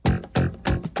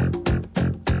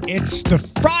It's the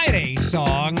Friday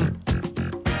song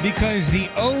because the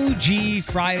OG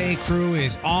Friday crew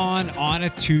is on a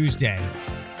Tuesday.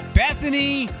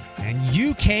 Bethany and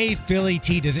UK Philly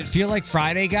T. Does it feel like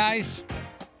Friday, guys?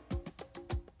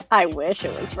 I wish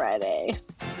it was Friday.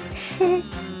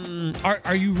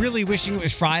 Are you really wishing it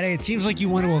was Friday? It seems like you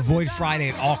want to avoid Friday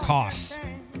at all costs.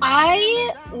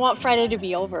 I want Friday to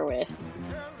be over with.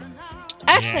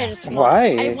 Actually, Yeah.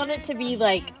 I want it to be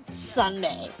like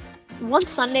Sunday. Once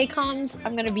Sunday comes,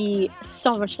 I'm going to be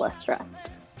so much less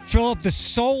stressed. Philip, the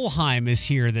Solheim is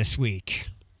here this week.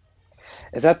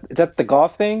 Is that the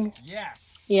golf thing?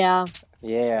 Yes. Yeah.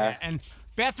 Yeah. And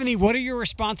Bethany, what are your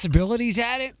responsibilities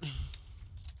at it?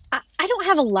 I don't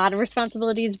have a lot of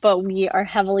responsibilities, but we are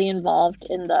heavily involved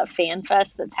in the Fan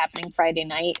Fest that's happening Friday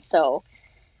night. So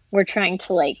we're trying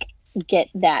to get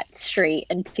that straight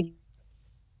and to.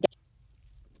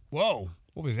 Whoa,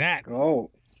 what was that?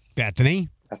 Oh, Bethany?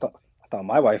 I thought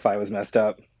my Wi-Fi was messed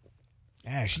up.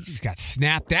 Yeah, she just got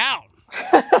snapped out.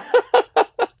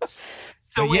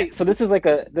 So wait, so this is like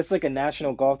a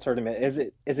national golf tournament. Is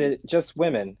it just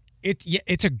women?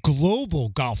 It's a global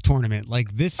golf tournament.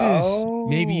 Like this is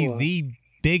maybe the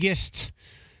biggest.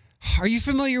 Are you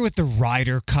familiar with the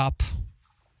Ryder Cup?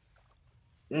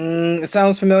 It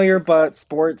sounds familiar, but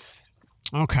sports.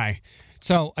 Okay,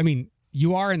 so I mean,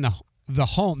 you are in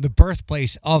the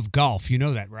birthplace of golf. You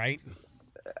know that, right?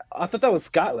 I thought that was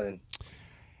Scotland.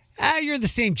 You're in the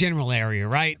same general area,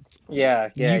 right? Yeah,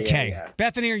 UK. yeah.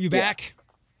 Bethany, are you back?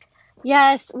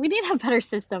 Yes, we need a better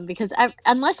system because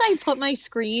unless I put my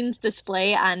screen's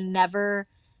display on never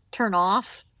turn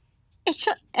off,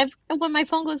 when my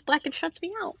phone goes black, it shuts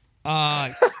me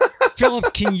out.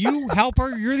 Philip, can you help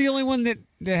her? You're the only one that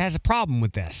has a problem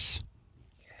with this.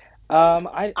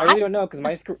 I really don't know because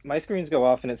my screens go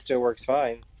off and it still works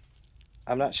fine.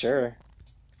 I'm not sure.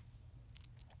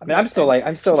 I mean, I'm still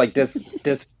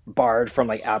disbarred from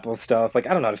like Apple stuff. Like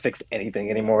I don't know how to fix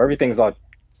anything anymore. Everything's all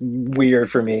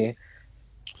weird for me.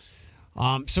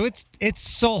 So it's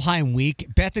Solheim week.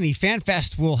 Bethany,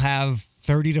 FanFest will have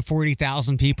 30 to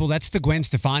 40,000 people. That's the Gwen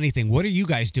Stefani thing. What are you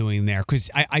guys doing there?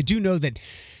 Because I do know that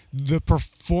the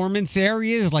performance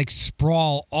areas like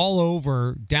sprawl all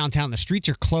over downtown. The streets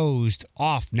are closed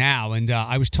off now. And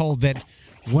I was told that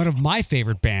one of my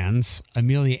favorite bands,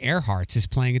 Amelia Earhart's, is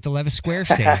playing at the Levis Square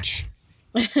stage.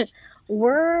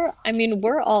 We're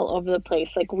all over the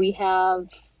place. Like we have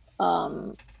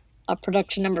a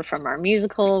production number from our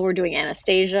musical. We're doing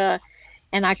Anastasia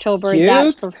in October. Cute.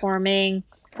 That's performing.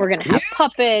 We're going to have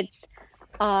puppets,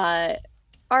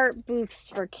 art booths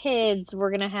for kids. We're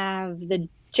going to have the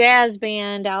jazz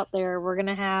band out there. We're going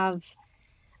to have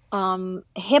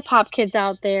hip hop kids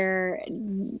out there.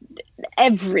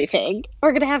 Everything.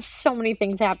 We're going to have so many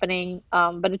things happening,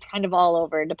 but it's kind of all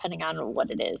over depending on what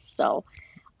it is. So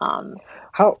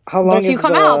how long but if you is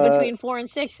come the... out between 4 and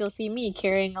 6, you'll see me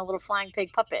carrying a little flying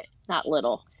pig puppet. Not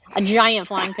little, a giant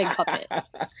flying pig puppet.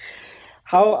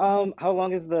 How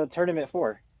long is the tournament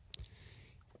for?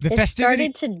 It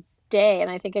started today, and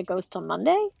I think it goes till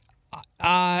Monday.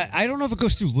 I don't know if it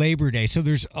goes through Labor Day. So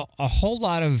there's a whole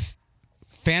lot of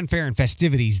fanfare and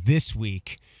festivities this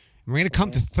week. We're going to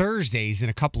come to Thursdays in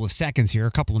a couple of seconds here,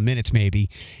 a couple of minutes maybe.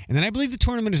 And then I believe the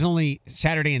tournament is only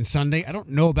Saturday and Sunday. I don't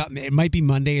know about it. Might be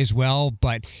Monday as well,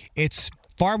 but it's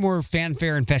far more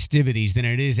fanfare and festivities than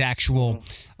it is actual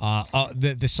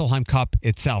the Solheim Cup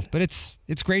itself. But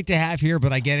it's great to have here,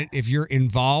 but I get it. If you're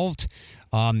involved,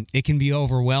 it can be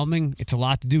overwhelming. It's a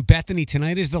lot to do. Bethany,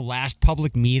 tonight is the last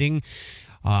public meeting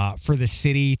for the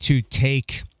city to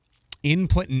take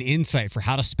input and insight for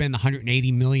how to spend the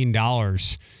 $180 million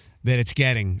that it's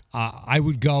getting. I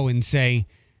would go and say,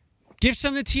 give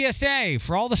some to TSA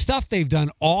for all the stuff they've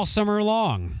done all summer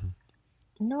long.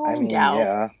 No doubt.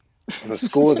 Yeah. The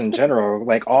schools in general,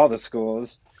 like all the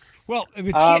schools. Well,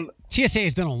 TSA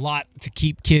has done a lot to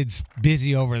keep kids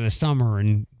busy over the summer.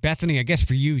 And Bethany, I guess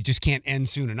for you, it just can't end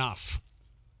soon enough.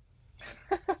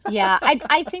 Yeah,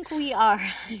 I think we are.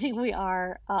 I think we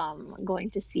are going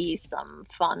to see some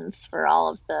funds for all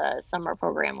of the summer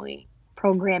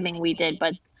programming we did,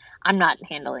 but I'm not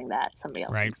handling that. Somebody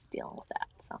else is dealing with that.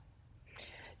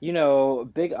 So,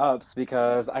 big ups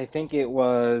because I think it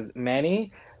was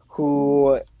Manny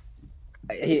who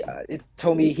it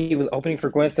told me he was opening for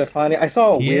Gwen Stefani. I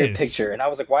saw a weird picture and I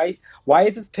was like, why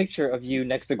is this picture of you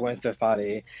next to Gwen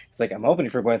Stefani? He's like, I'm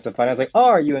opening for Gwen Stefani. I was like, oh,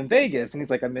 are you in Vegas? And he's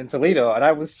like, I'm in Toledo. And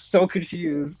I was so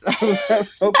confused. I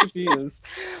was so confused.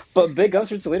 But big ups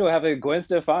for Toledo having Gwen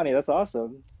Stefani. That's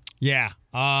awesome. Yeah.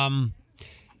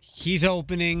 He's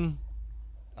opening.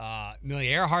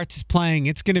 Amelia Earhart's is playing.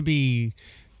 It's going to be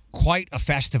quite a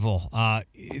festival.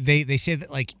 They said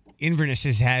that Inverness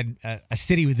has had a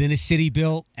city within a city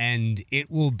built, and it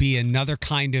will be another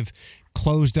kind of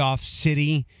closed off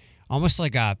city, almost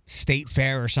like a state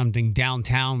fair or something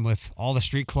downtown with all the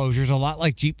street closures, a lot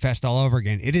like Jeep Fest all over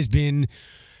again. It has been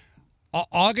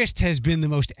August has been the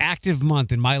most active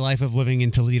month in my life of living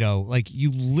in Toledo. Like, you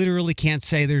literally can't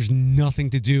say there's nothing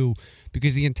to do,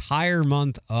 because the entire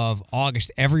month of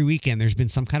August, every weekend, there's been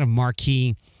some kind of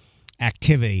marquee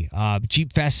activity.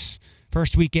 Jeep Fest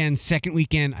first weekend, second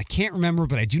weekend, I can't remember,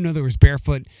 but I do know there was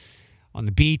barefoot on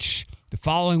the beach. The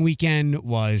following weekend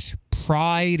was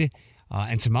Pride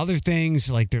and some other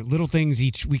things, like their little things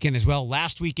each weekend as well.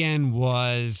 Last weekend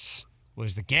was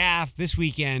the Gaff. This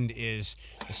weekend is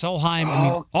the Solheim. I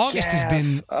mean, August has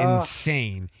been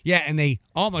insane. Yeah, and they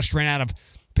almost ran out of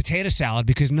potato salad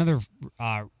because another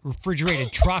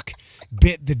refrigerated truck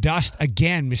bit the dust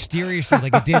again, mysteriously,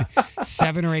 like it did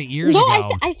 7 or 8 years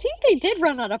ago. I think they did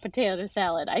run out of potato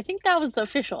salad. I think that was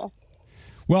official.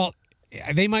 Well,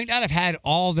 they might not have had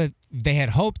all that they had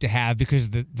hoped to have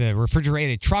because the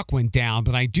refrigerated truck went down,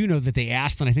 but I do know that they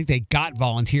asked, and I think they got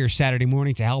volunteers Saturday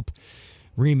morning to help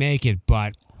remake it,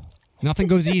 but nothing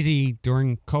goes easy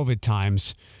during COVID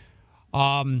times.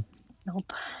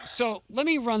 Nope. So let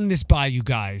me run this by you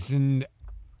guys, and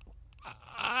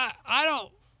I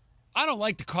don't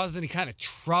like to cause any kind of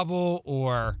trouble,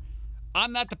 or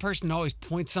I'm not the person to always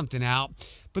point something out,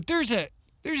 but there's a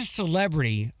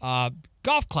celebrity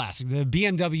golf classic, the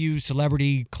BMW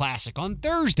Celebrity Classic on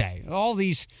Thursday. All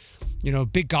these,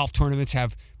 big golf tournaments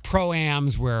have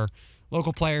pro-ams where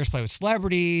local players play with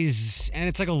celebrities, and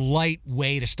it's like a light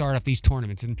way to start off these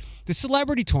tournaments. And the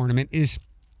celebrity tournament is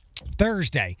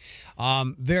Thursday.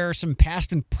 There are some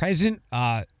past and present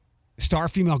star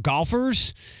female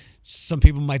golfers. Some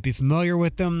people might be familiar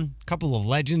with them. A couple of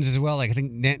legends as well. Like I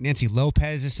think Nancy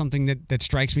Lopez is something that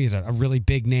strikes me as a really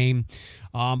big name.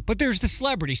 But there's the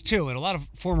celebrities too, and a lot of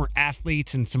former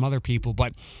athletes and some other people.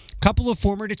 But a couple of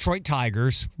former Detroit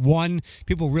Tigers. One,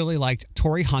 people really liked,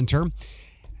 Torrey Hunter.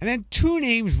 And then two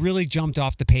names really jumped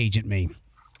off the page at me.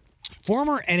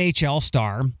 Former NHL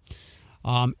star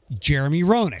Jeremy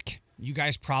Roenick. You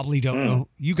guys probably don't know.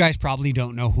 You guys probably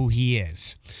don't know who he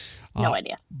is. No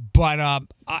idea. But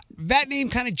that name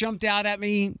kind of jumped out at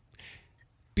me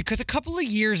because a couple of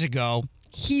years ago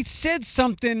he said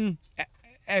something,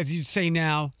 as you'd say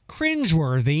now,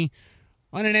 cringeworthy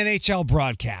on an NHL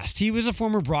broadcast. He was a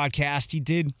former broadcast. He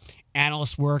did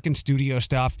analyst work and studio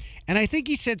stuff. And I think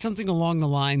he said something along the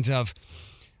lines of,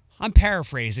 I'm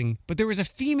paraphrasing, but there was a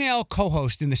female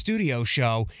co-host in the studio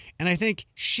show, and I think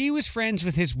she was friends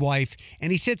with his wife,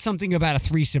 and he said something about a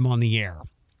threesome on the air.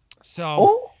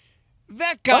 So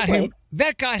that got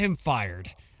him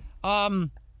fired.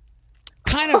 Kind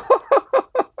of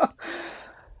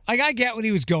I get what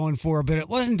he was going for, but it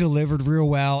wasn't delivered real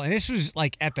well. And this was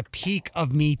like at the peak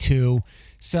of Me Too.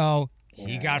 So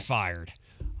he got fired.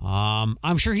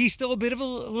 I'm sure he's still a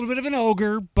little bit of an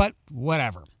ogre, but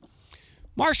whatever.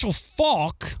 Marshall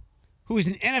Faulk, who is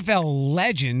an NFL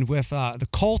legend with the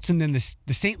Colts and then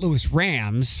the St. Louis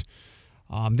Rams,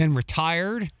 then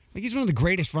retired. Like, he's one of the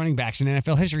greatest running backs in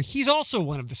NFL history. He's also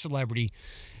one of the celebrity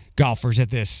golfers at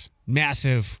this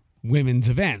massive women's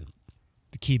event.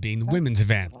 The key being the women's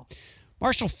event.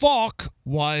 Marshall Faulk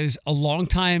was a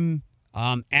longtime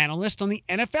analyst on the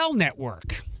NFL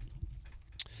Network.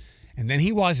 And then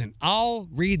he wasn't. I'll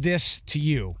read this to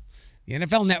you. The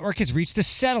NFL Network has reached a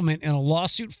settlement in a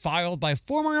lawsuit filed by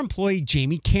former employee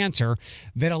Jamie Cantor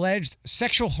that alleged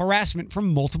sexual harassment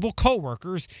from multiple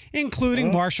coworkers,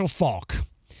 including Marshall Faulk.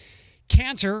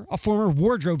 Cantor, a former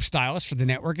wardrobe stylist for the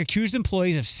network, accused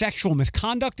employees of sexual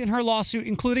misconduct in her lawsuit,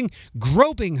 including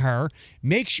groping her,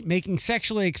 making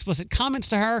sexually explicit comments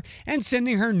to her, and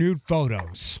sending her nude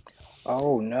photos.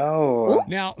 Oh, no.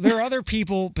 Now, there are other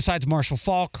people besides Marshall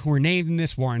Faulk who are named in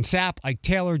this: Warren Sapp, Ike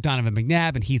Taylor, Donovan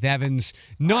McNabb, and Heath Evans.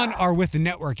 None are with the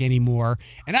network anymore.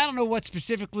 And I don't know what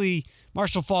specifically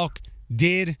Marshall Faulk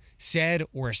did, said,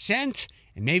 or sent.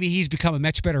 And maybe he's become a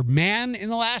much better man in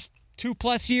the last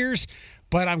 2+ years.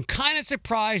 But I'm kind of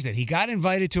surprised that he got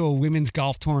invited to a women's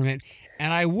golf tournament.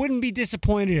 And I wouldn't be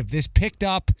disappointed if this picked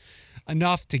up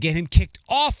enough to get him kicked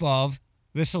off of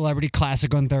the Celebrity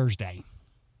Classic on Thursday.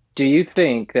 Do you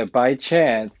think that by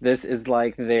chance this is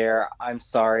like their "I'm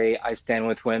sorry, I stand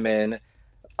with women"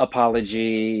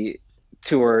 apology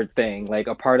tour thing, like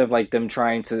a part of like them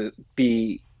trying to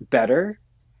be better?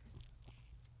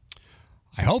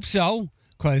 I hope so,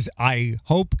 because I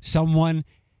hope someone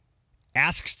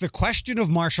asks the question of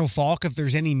Marshall Faulk if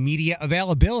there's any media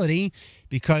availability,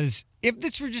 because if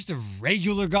this were just a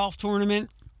regular golf tournament,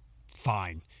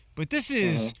 fine. But this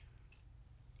is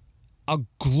a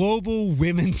global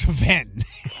women's event.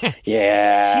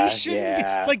 Yeah, He shouldn't be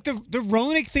yeah. like the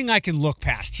Roenick thing. I can look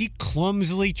past. He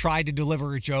clumsily tried to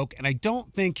deliver a joke, and I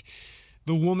don't think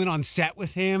the woman on set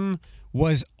with him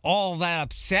was all that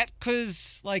upset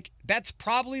because, like, that's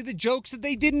probably the jokes that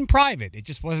they did in private. It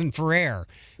just wasn't for air.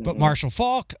 But Marshall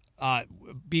Falk,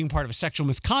 being part of a sexual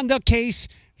misconduct case,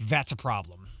 that's a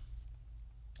problem.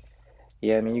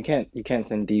 Yeah, I mean you can't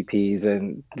send DPs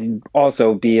and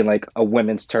also be in like a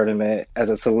women's tournament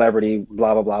as a celebrity,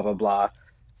 blah blah blah blah blah.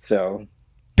 So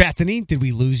Bethany, did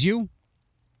we lose you?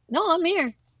 No, I'm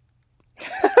here.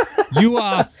 You,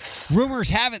 rumors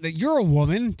have it that you're a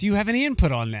woman. Do you have any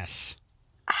input on this?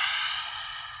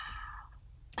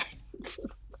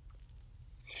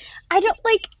 I don't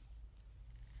like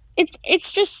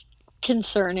it's just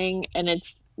concerning and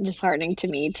it's disheartening to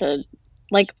me to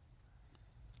like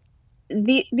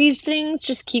these things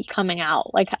just keep coming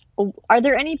out. Like, are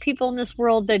there any people in this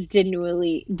world that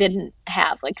didn't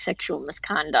have like sexual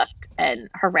misconduct and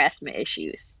harassment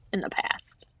issues in the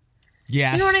past?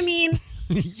 Yes. You know what I mean?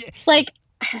 Yeah. Like,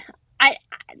 I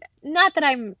not that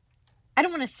I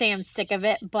don't want to say I'm sick of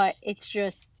it, but it's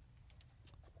just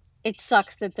it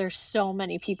sucks that there's so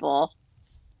many people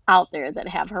out there that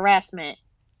have harassment,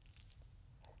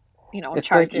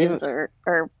 it's like even charges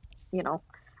or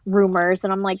rumors,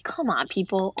 and I'm like, come on,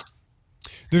 people.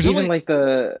 There's even only like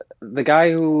the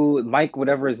guy who Mike,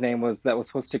 whatever his name was, that was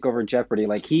supposed to take over Jeopardy,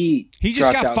 like he He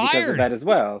just dropped got out because of fired. that as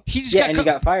well. He just yeah, got and he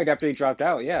got fired after he dropped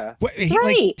out. Yeah. Like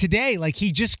Right. today, like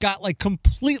he just got like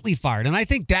completely fired, and I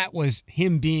think that was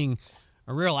him being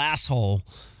a real asshole.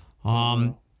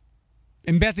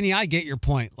 And Bethany, I get your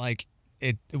point. Like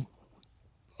a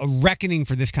reckoning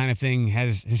for this kind of thing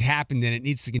has happened, and it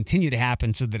needs to continue to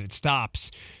happen so that it stops.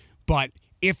 But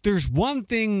if there's one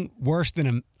thing worse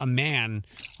than a man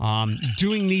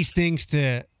doing these things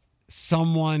to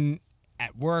someone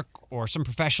at work or some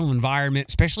professional environment,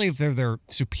 especially if they're their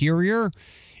superior,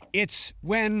 it's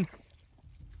when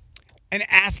an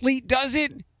athlete does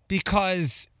it,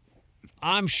 because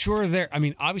I'm sure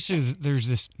obviously there's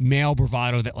this male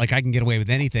bravado that like I can get away with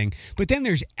anything, but then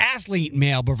there's athlete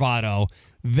male bravado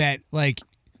that like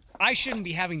I shouldn't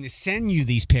be having to send you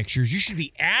these pictures. You should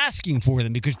be asking for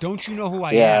them because don't you know who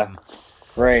I am?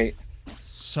 Right.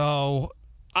 So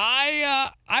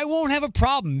I won't have a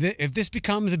problem if this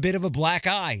becomes a bit of a black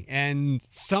eye and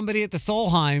somebody at the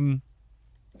Solheim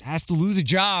has to lose a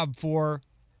job for,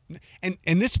 and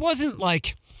this wasn't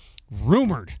like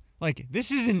rumored. Like, this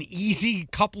is an easy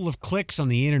couple of clicks on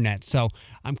the internet. So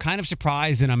I'm kind of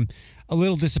surprised, and I'm a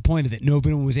little disappointed that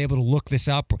nobody was able to look this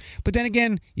up. But then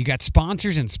again, you got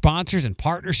sponsors and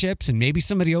partnerships, and maybe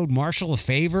somebody owed Marshall a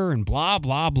favor and blah,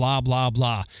 blah, blah, blah,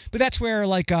 blah. But that's where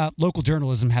like local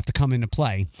journalism have to come into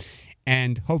play.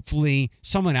 And hopefully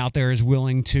someone out there is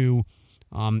willing to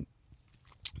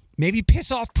maybe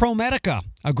piss off ProMedica,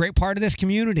 a great part of this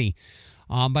community,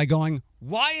 by going,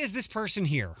 why is this person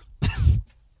here?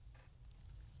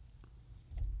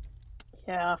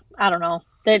 Yeah, I don't know.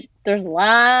 There's a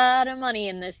lot of money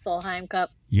in this Solheim Cup.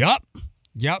 Yep.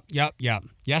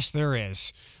 Yes, there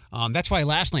is. That's why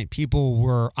last night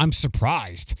I'm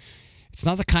surprised. It's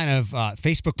not the kind of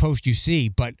Facebook post you see,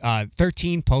 but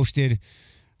 13 posted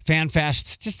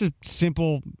FanFest, just a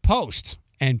simple post.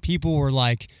 And people were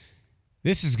like,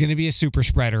 this is going to be a super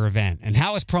spreader event. And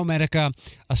how is ProMedica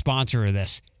a sponsor of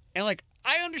this? And like,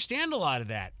 I understand a lot of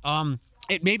that.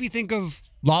 It made me think of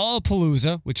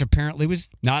Lollapalooza, which apparently was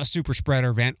not a super spreader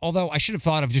event, although I should have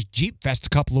thought of just Jeep Fest a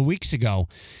couple of weeks ago.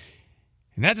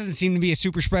 And that doesn't seem to be a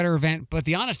super spreader event, but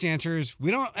the honest answer is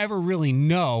we don't ever really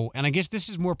know. And I guess this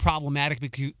is more problematic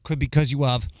because you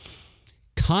have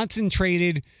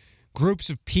concentrated groups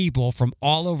of people from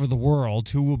all over the world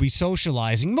who will be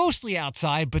socializing, mostly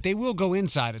outside, but they will go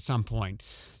inside at some point.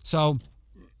 So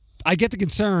I get the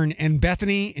concern. And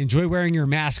Bethany, enjoy wearing your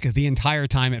mask the entire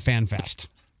time at FanFest.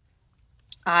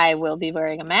 I will be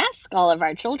wearing a mask. All of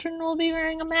our children will be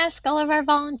wearing a mask. All of our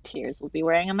volunteers will be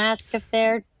wearing a mask if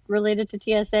they're related to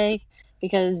TSA,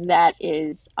 because that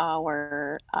is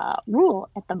our rule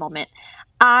at the moment.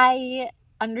 I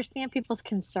understand people's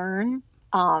concern.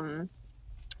 My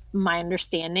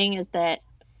understanding is that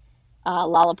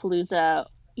Lollapalooza,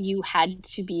 you had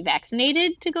to be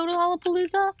vaccinated to go to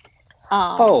Lollapalooza.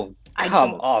 Oh,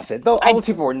 come off it. All those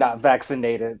people were not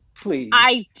vaccinated. Please.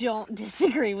 I don't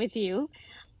disagree with you.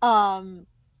 I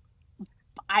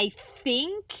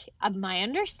think my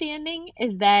understanding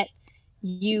is that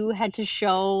you had to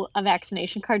show a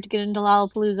vaccination card to get into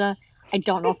Lollapalooza. I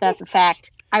don't know if that's a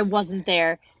fact. I wasn't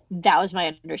there. That was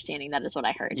my understanding. That is what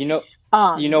I heard. You know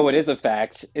what is a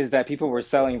fact is that people were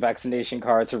selling vaccination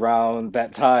cards around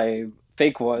that time,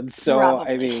 fake ones. So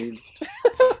Probably. I mean,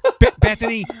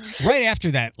 Bethany, right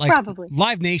after that, like Probably.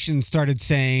 Live Nation started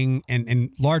saying,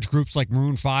 and large groups like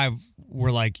Maroon 5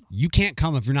 were like, you can't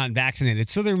come if you're not vaccinated.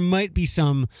 So there might be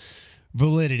some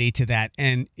validity to that.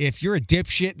 And if you're a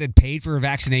dipshit that paid for a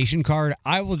vaccination card,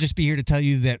 I will just be here to tell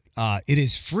you that it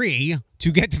is free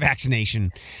to get the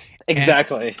vaccination.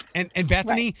 Exactly. And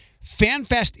Bethany,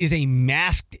 FanFest is a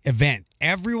masked event.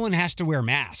 Everyone has to wear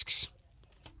masks.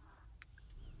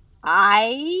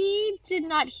 I did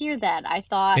not hear that. I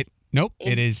thought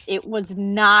it is. It was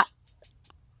not.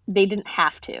 They didn't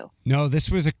have to. No,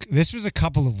 this was a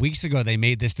couple of weeks ago. They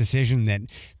made this decision that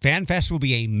FanFest will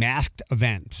be a masked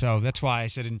event. So that's why I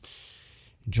said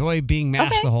enjoy being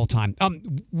masked the whole time.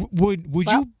 Would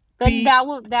you be?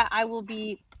 That I will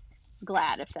be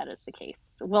glad if that is the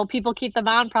case. Will people keep them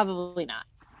on? Probably not.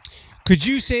 Could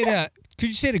you say to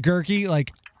Gerke,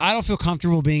 like, I don't feel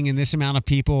comfortable being in this amount of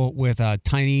people with a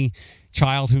tiny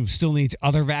child who still needs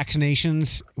other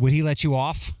vaccinations? Would he let you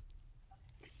off?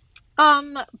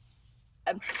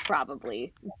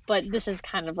 Probably, but this is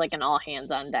kind of like an all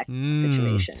hands on deck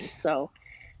situation. So,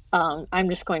 I'm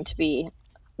just going to be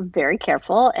very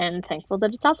careful and thankful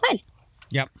that it's outside.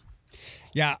 Yep.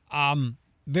 Yeah.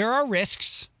 There are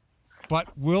risks, but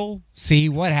we'll see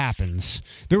what happens.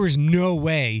 There was no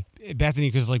way, Bethany,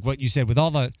 because like what you said, with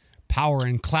all the power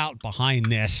and clout behind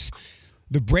this,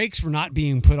 the brakes were not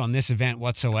being put on this event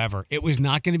whatsoever. It was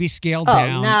not going to be scaled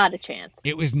down. Not a chance.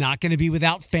 It was not going to be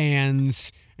without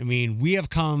fans. I mean, we have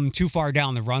come too far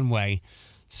down the runway,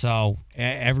 so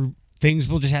things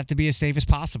will just have to be as safe as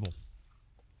possible.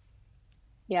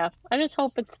 Yeah, I just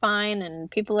hope it's fine and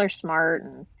people are smart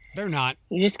and they're not.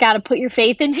 You just got to put your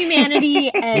faith in humanity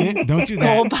and don't do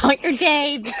that. Go about your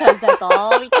day because that's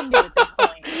all we can do at this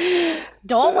point.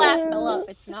 Don't laugh, Philip.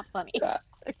 It's not funny.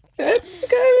 It's kind of,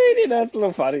 it's a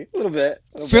little funny. A little bit.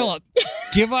 Philip,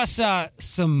 give us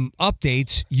some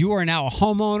updates. You are now a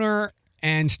homeowner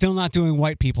and still not doing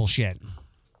white people shit.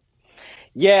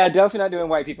 Yeah, definitely not doing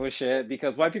white people shit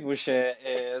because white people shit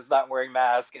is not wearing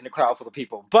masks in a crowd full of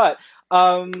people. But,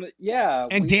 yeah.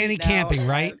 And Danny camping,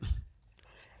 right?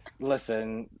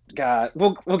 Listen, God,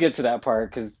 we'll get to that part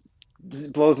because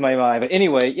it blows my mind. But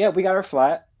anyway, yeah, we got our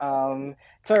flat.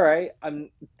 It's all right. I'm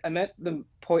at the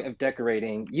point of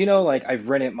decorating. Like I've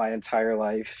rented my entire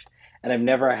life, and I've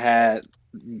never had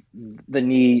the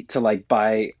need to like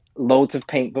buy loads of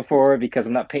paint before because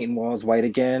I'm not painting walls white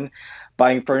again.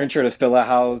 Buying furniture to fill a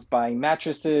house, buying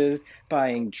mattresses,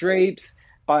 buying drapes,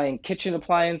 buying kitchen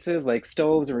appliances like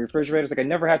stoves and refrigerators. Like I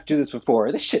never had to do this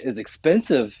before. This shit is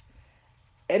expensive.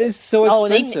 It is so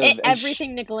expensive.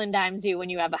 Everything nickel and dimes you when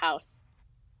you have a house.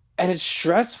 And it's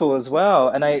stressful as well.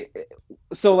 And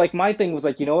so like my thing was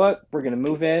like, you know what? We're going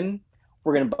to move in.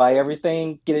 We're going to buy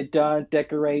everything, get it done,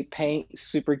 decorate, paint,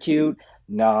 super cute.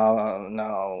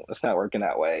 No, it's not working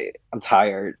that way. I'm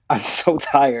tired. I'm so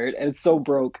tired and it's so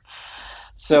broke.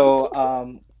 So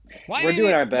we're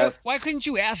doing our best. Why couldn't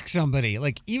you ask somebody?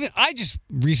 Like even I just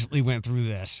recently went through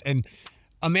this and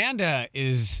Amanda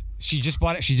she just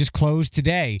bought it. She just closed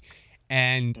today.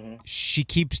 And she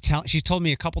keeps she's told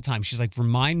me a couple times, she's like,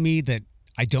 remind me that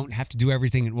I don't have to do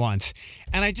everything at once.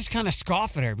 And I just kind of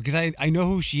scoff at her because I know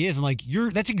who she is. I'm like,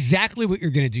 that's exactly what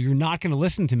you're going to do. You're not going to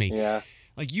listen to me. Yeah.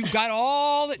 Like you've got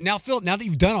all that. Now, Phil, now that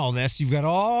you've done all this, you've got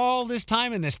all this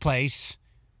time in this place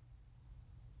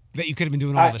that you could have been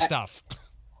doing all this stuff.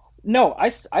 No,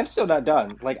 I'm still not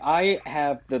done. Like I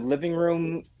have the living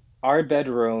room, our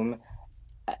bedroom,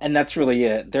 and that's really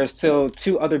it. There's still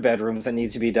 2 other bedrooms that need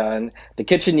to be done. The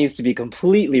kitchen needs to be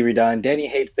completely redone. Danny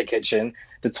hates the kitchen.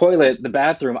 The toilet, the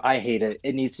bathroom, I hate it.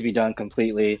 It needs to be done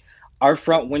completely. Our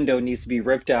front window needs to be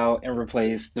ripped out and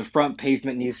replaced. The front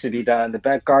pavement needs to be done. The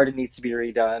back garden needs to be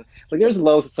redone. Like there's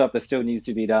loads of stuff that still needs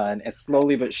to be done. And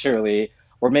slowly but surely,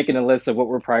 we're making a list of what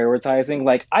we're prioritizing.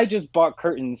 Like I just bought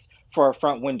curtains for our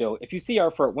front window. If you see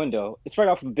our front window, it's right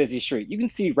off of a busy street. You can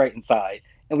see right inside.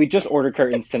 And we just ordered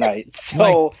curtains tonight.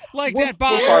 So like we're that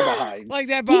bothers, far behind. Like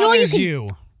that bothers you.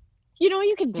 You know what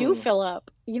you could do,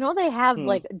 Philip? They have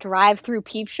like drive-through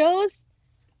peep shows.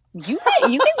 You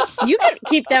can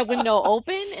keep that window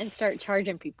open and start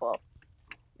charging people.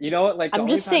 You know what? Like the I'm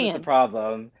only just time saying. it's a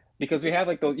problem because we have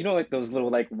like those, like those little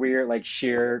like weird like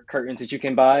sheer curtains that you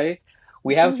can buy.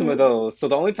 We have some of those. So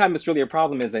the only time it's really a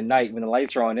problem is at night when the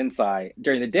lights are on inside.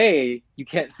 During the day, you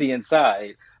can't see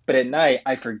inside. But at night,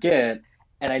 I forget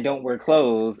and I don't wear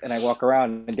clothes and I walk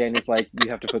around and Danny's like, you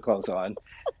have to put clothes on.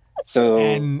 So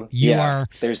and you are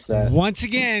there's that. Once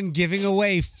again giving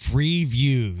away free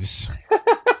views.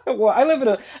 Well, I live in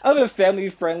a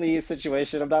family-friendly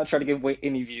situation. I'm not trying to give away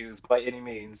any views by any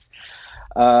means.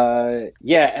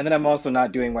 Yeah, and then I'm also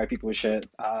not doing white people shit.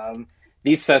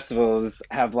 these festivals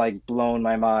have like blown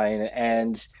my mind,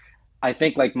 and I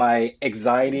think like my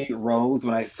anxiety rose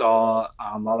when I saw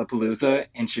Lollapalooza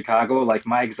in Chicago. Like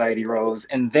my anxiety rose,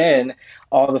 and then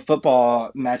all the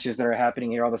football matches that are happening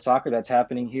here, all the soccer that's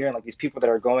happening here, and like these people that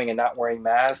are going and not wearing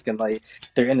masks, and like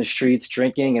they're in the streets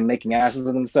drinking and making asses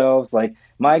of themselves. Like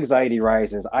my anxiety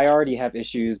rises. I already have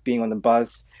issues being on the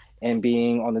bus and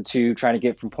being on the tube trying to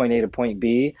get from point A to point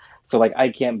B. So like I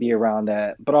can't be around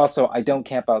that. But also I don't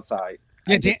camp outside.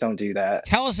 Yeah, I just don't do that.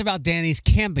 tell us about Danny's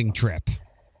camping trip.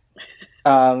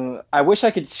 I wish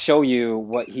I could show you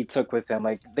what he took with him.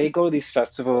 Like they go to these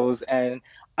festivals, and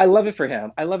I love it for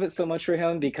him. I love it so much for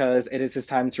him because it is his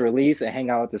time to release and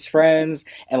hang out with his friends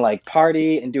and like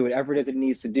party and do whatever it is that he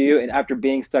needs to do. And after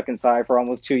being stuck inside for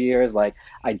almost 2 years, like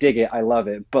I dig it. I love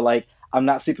it. But like I'm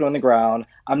not sleeping on the ground.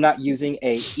 I'm not using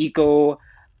a eco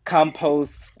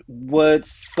compost wood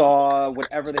saw,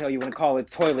 whatever the hell you want to call it,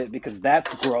 toilet because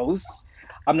that's gross.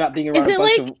 I'm not being Is around a it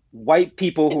bunch like of white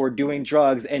people who are doing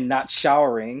drugs and not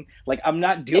showering. Like, I'm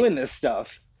not doing this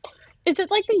stuff. is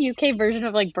it like the UK version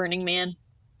of like Burning Man?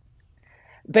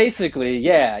 Basically,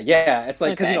 yeah, yeah. It's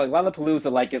like, because, Okay. like,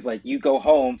 Lollapalooza, like, is like you go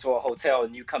home to a hotel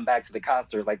and you come back to the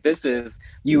concert. Like, this is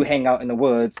you hang out in the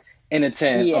woods in a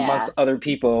tent amongst Yeah. other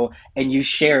people and you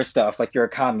share stuff like you're a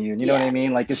commune. You know what I Yeah.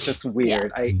 mean? Like, it's just Yeah.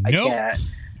 weird. I Nope. can't.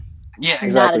 Yeah, Not a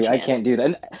exactly. I chance. can't do that.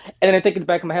 And then I think in the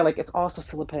back of my head, like, it's also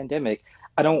still a pandemic.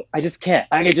 I just can't.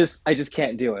 I just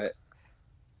can't do it.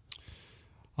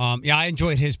 Yeah, I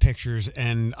enjoyed his pictures,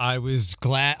 and I was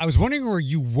glad. I was wondering where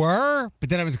you were, but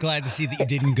then I was glad to see that you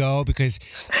didn't go because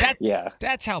that Yeah.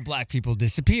 that's how black people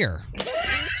disappear.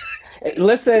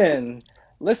 Listen,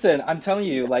 listen, I'm telling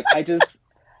you, like I just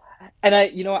and I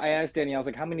asked Danny, I was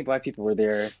like, how many black people were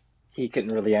there? He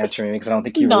couldn't really answer me because I don't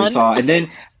think he really None. saw. And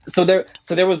then so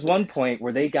there was one point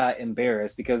where they got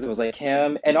embarrassed because it was like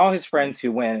him and all his friends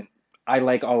who went. I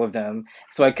like all of them.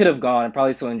 So I could have gone and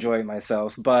probably still enjoyed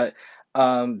myself. But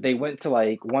they went to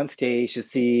like one stage to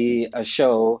see a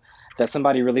show that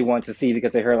somebody really wanted to see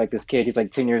because they heard like this kid, he's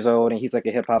like 10 years old and he's like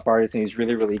a hip hop artist and he's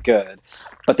really, really good.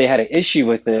 But they had an issue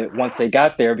with it once they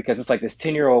got there because it's like this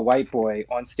 10-year-old white boy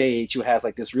on stage who has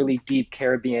like this really deep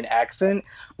Caribbean accent,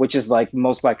 which is like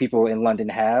most black people in London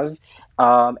have.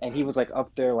 And he was like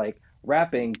up there like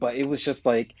rapping, but it was just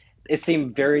like it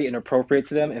seemed very inappropriate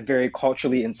to them and very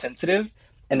culturally insensitive.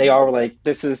 And they all were like,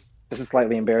 this is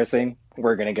slightly embarrassing.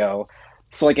 We're gonna go.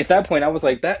 So like at that point I was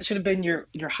like, that should have been your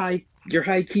high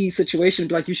key situation.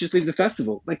 Like you should just leave the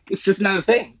festival. Like it's just not a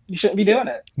thing. You shouldn't be doing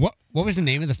it. What was the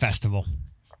name of the festival?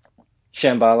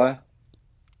 Shambhala.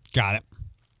 Got it.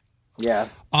 Yeah.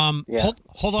 Yeah.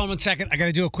 Hold on one second. I got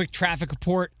to do a quick traffic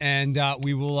report, and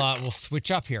we'll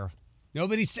switch up here.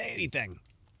 Nobody say anything.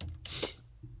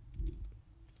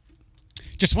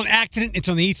 Just one accident. It's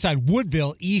on the east side,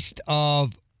 Woodville, east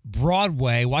of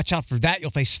Broadway. Watch out for that. You'll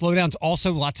face slowdowns.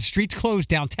 Also, lots of streets closed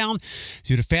downtown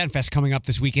due to FanFest coming up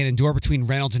this weekend. And door between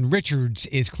Reynolds and Richards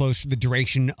is closed for the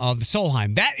duration of the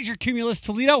Solheim. That is your Cumulus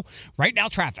Toledo. Right now,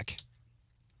 traffic.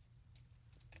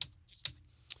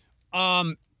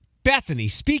 Bethany,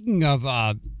 speaking of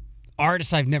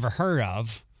artists I've never heard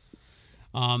of,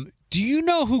 do you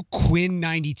know who Quinn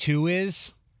 92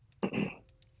 is?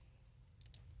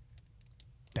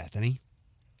 Bethany.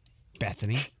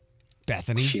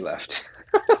 She left.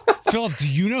 Philip, do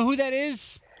you know who that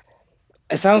is?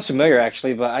 It sounds familiar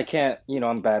actually, but I can't.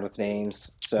 I'm bad with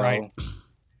names. Right. So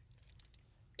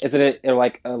is it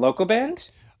like a local band?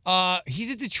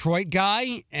 He's a Detroit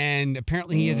guy, and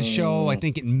apparently he has a show, I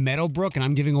think, in Meadowbrook, and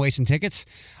I'm giving away some tickets.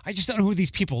 I just don't know who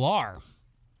these people are.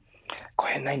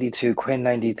 Quinn 92. Quinn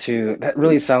 92. That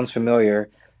really sounds familiar.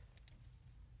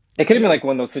 It could have been like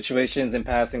one of those situations in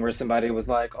passing where somebody was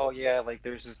like, "Oh yeah, like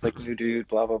there's this like new dude,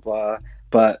 blah blah blah."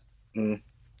 But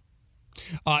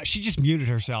She just muted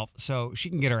herself, so she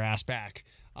can get her ass back.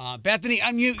 Bethany,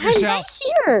 unmute I'm yourself.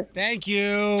 not here. Thank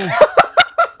you.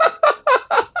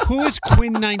 Who is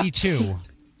Quinn 92?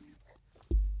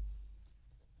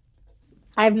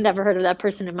 I've never heard of that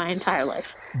person in my entire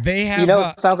life. They have.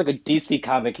 it sounds like a DC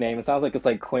comic name. It sounds like it's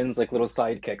like Quinn's like little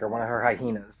sidekick or one of her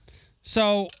hyenas.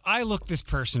 So I looked this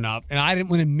person up, and I didn't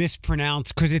want to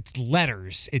mispronounce because it's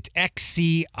letters. It's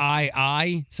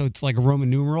XCII, so it's like a Roman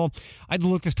numeral. I had to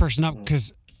look this person up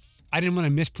because I didn't want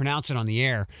to mispronounce it on the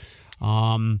air.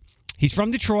 He's from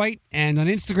Detroit, and on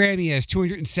Instagram he has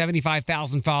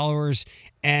 275,000 followers.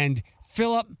 And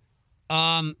Philip,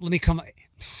 let me come.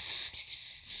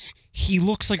 He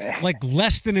looks like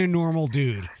less than a normal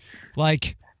dude.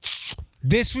 Like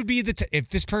this would be if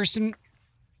this person.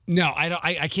 No, I don't.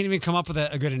 I can't even come up with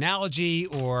a good analogy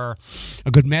or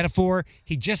a good metaphor.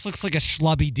 He just looks like a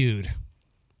schlubby dude.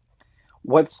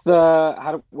 What's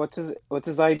his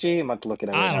IG? I'm about to look it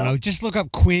up right I don't now. know. Just look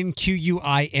up Quinn,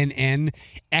 QUINNXCII.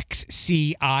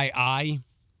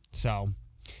 So,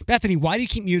 Bethany, why do you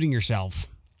keep muting yourself?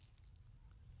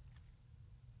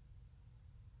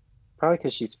 Probably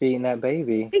because she's feeding that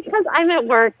baby. Because I'm at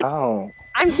work. Oh.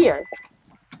 I'm here.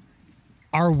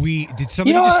 Are we? Did You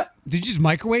somebody know just? what? Did you just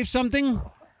microwave something?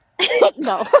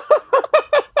 No.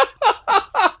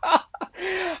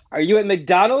 Are you at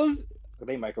McDonald's?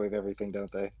 They microwave everything,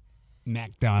 don't they? You know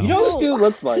McDonald's. what this dude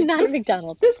looks like? Not at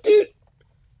McDonald's. This dude.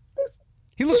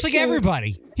 He looks like dude-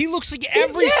 everybody. He looks like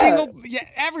every Yeah. single. Yeah,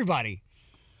 everybody.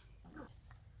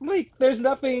 Like, there's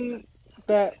nothing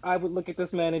that I would look at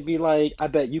this man and be like, I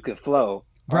bet you could flow.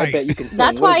 Or Right. I bet you can sing.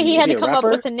 That's What why is he had Is to a come up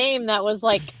rapper? with a name that was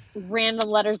like random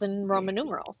letters in Roman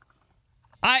numerals.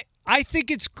 I think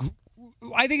it's.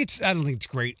 I don't think it's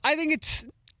great. I think it's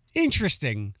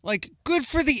interesting. Like, good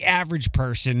for the average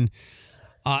person.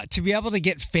 To be able to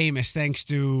get famous thanks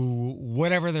to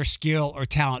whatever their skill or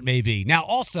talent may be. Now,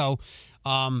 also,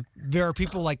 there are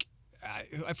people like,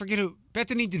 I forget who,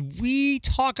 Bethany, did we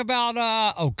talk about,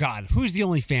 oh God, who's the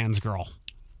OnlyFans girl?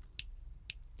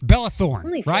 Bella Thorne,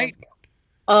 OnlyFans right?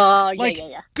 Oh, Like,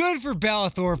 yeah. good for Bella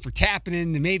Thorne for tapping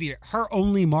into maybe her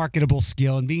only marketable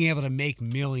skill and being able to make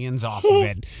millions off of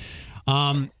it.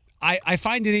 I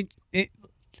find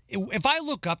if I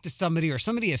look up to somebody or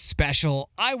somebody is special,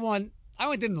 I want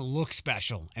them to look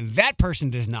special, and that person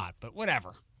does not. But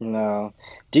whatever. No.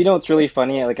 Do you know what's really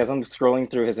funny? Like, as I'm scrolling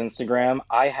through his Instagram,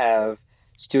 I have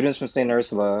students from St.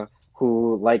 Ursula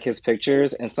who like his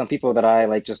pictures, and some people that I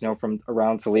like just know from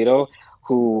around Toledo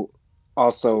who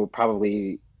also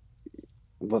probably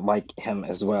would like him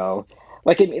as well.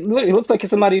 Like, it literally looks like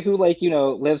somebody who, like,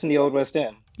 lives in the Old West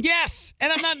End. Yes,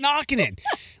 and I'm not knocking it.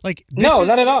 Like No,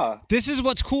 not at all. this is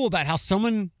what's cool about how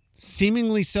someone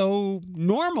seemingly so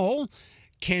normal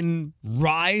can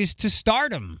rise to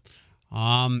stardom.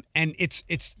 And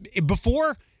it's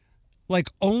before, like,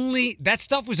 only that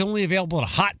stuff was only available to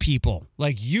hot people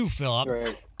like you, Philip.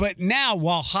 Right. But now,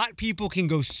 while hot people can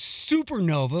go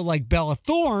supernova like Bella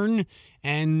Thorne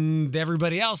and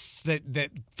everybody else that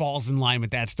falls in line with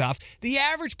that stuff, the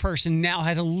average person now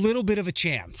has a little bit of a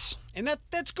chance, and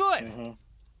that's good. Mm-hmm.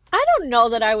 I don't know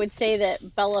that I would say that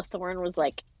Bella Thorne was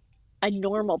like a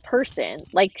normal person.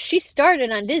 Like, she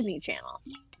started on Disney Channel.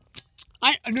 No,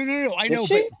 I Did know,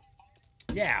 she?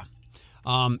 but yeah.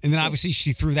 And then obviously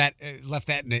she threw that, left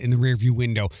that in the rear view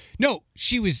window. No,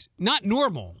 she was not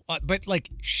normal, but like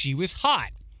she was hot.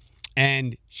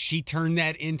 And she turned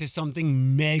that into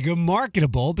something mega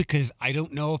marketable because I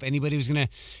don't know if anybody was going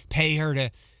to pay her to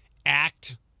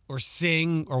act or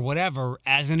sing or whatever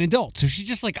as an adult. So she's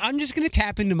just like, I'm just going to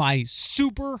tap into my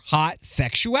super hot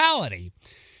sexuality.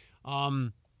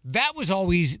 That was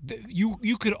always,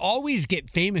 you could always get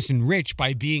famous and rich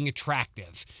by being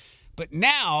attractive. But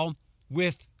now,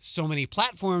 with so many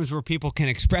platforms where people can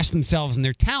express themselves and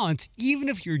their talents, even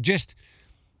if you're just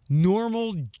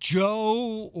normal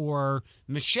Joe or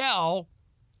Michelle,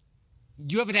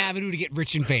 you have an avenue to get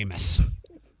rich and famous.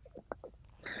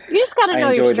 You just got to know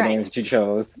I your enjoyed the names strengths. you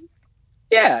chose.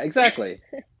 Yeah, exactly.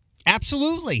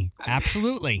 Absolutely.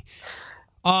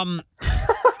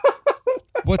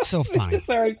 What's so funny?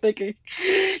 Sorry, thinking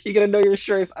you gotta know your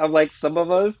strengths. I'm like, some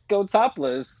of us go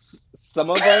topless, some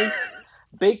of us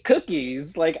bake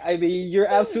cookies. Like, I mean, you're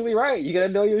absolutely right. You gotta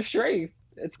know your strength.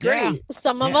 It's Yeah. great.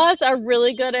 Some of Yeah. us are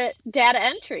really good at data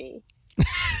entry.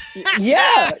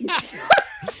 Yeah.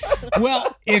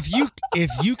 Well, if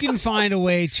you can find a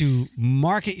way to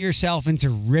market yourself into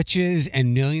riches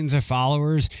and millions of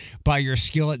followers by your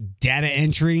skill at data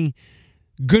entry,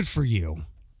 good for you.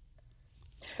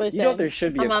 Listen, You know, there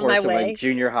should be a I'm on my course in way. like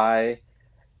junior high.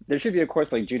 There should be a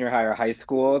course like junior high or high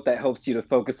school that helps you to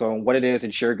focus on what it is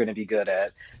that you're going to be good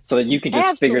at, so that you can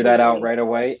just figure that out Absolutely. right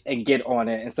away and get on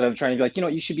it instead of trying to be like,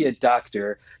 you should be a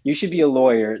doctor, you should be a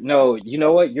lawyer. No, you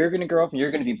know what? You're going to grow up and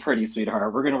you're going to be pretty,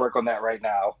 sweetheart. We're going to work on that right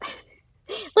now.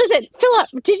 Listen, Philip,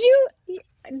 did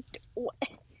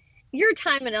your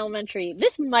time in elementary,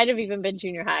 this might have even been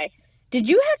junior high. Did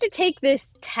you have to take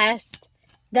this test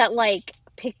that like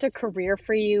picked a career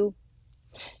for you?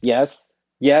 Yes,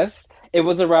 yes. It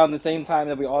was around the same time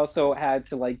that we also had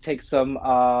to like take some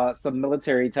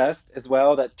military test as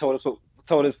well that told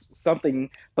us something.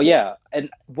 But yeah, and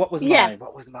what was Yeah. mine?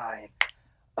 What was mine?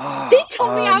 They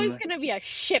told me I was going to be a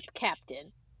ship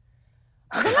captain.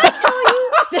 When I tell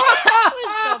you that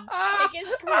was the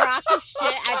biggest crock of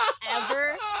shit I've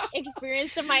ever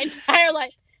experienced in my entire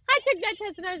life. I took that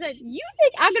test and I was like, you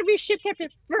think I'm going to be a ship captain?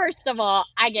 First of all,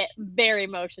 I get very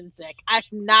motion sick. I'm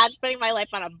not spending my life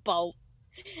on a boat.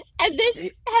 And this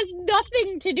has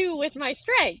nothing to do with my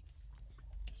strengths.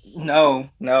 No,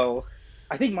 no.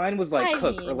 I think mine was like I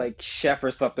cook or mean, like chef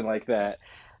or something like that.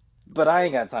 But I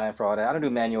ain't got time for all that. I don't do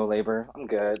manual labor. I'm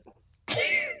good.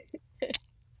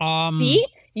 Um, see,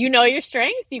 you know your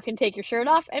strengths. You can take your shirt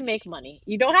off and make money.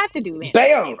 You don't have to do manual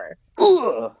Bam! labor.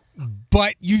 Ugh.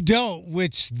 but you don't,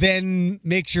 which then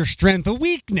makes your strength a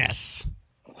weakness.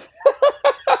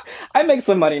 I make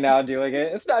some money now doing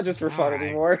it. It's not just for All fun right.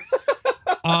 anymore.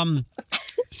 Um,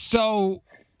 so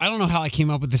I don't know how I came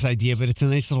up with this idea, but it's a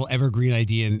nice little evergreen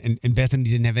idea, and Bethany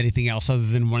didn't have anything else other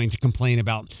than wanting to complain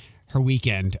about her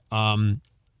weekend.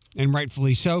 And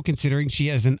rightfully so, considering she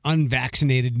has an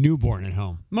unvaccinated newborn at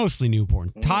home, mostly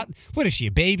newborn. What is she,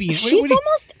 a baby? She's What do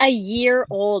almost a year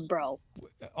old, bro.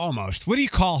 almost. What do you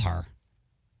call her?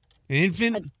 An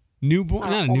infant? Newborn?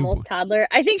 Not a newborn. Almost toddler.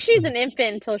 I think she's an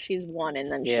infant until she's 1,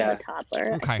 and then she's Yeah. a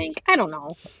toddler. Okay. I think. I don't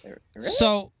know. Really?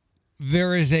 So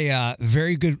there is a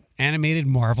very good animated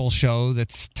Marvel show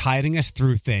that's tiding us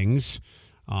through things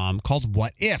called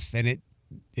What If, and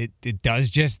it does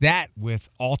just that with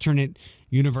alternate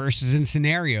universes and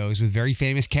scenarios with very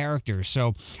famous characters.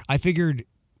 So I figured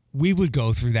we would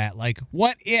go through that. Like,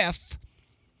 what if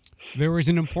there was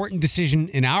an important decision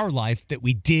in our life that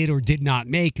we did or did not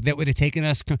make that would have taken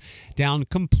us down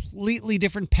completely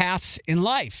different paths in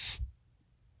life?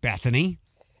 Bethany,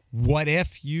 what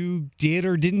if you did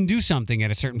or didn't do something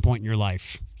at a certain point in your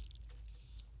life?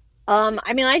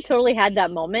 I mean, I totally had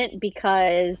that moment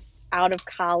because out of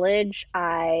college,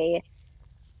 I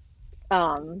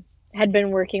had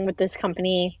been working with this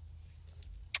company.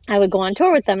 I would go on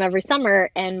tour with them every summer,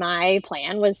 and my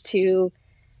plan was to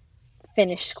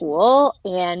finish school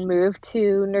and move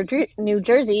to New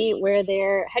Jersey, where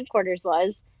their headquarters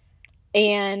was.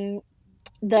 And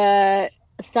the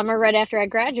summer right after I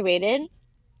graduated,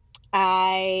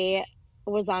 I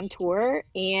was on tour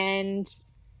and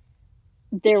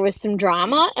there was some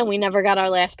drama and we never got our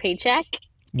last paycheck.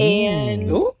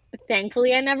 And Ooh.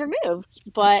 thankfully I never moved.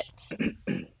 But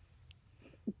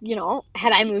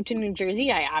had I moved to New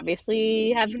Jersey, I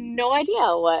obviously have no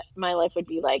idea what my life would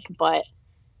be like. But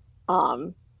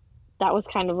that was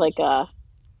kind of like a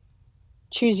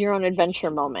choose your own adventure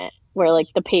moment where like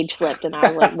the page flipped and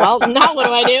I was like, well, now what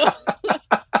do I do?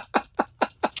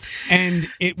 And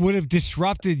it would have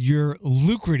disrupted your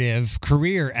lucrative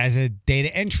career as a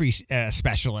data entry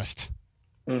specialist.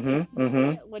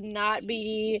 I would not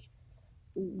be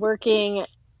working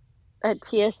at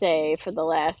TSA for the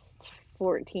last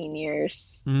 14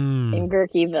 years in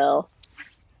Gerkyville.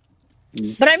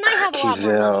 But I might have a lot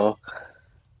more money.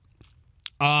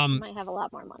 I might have a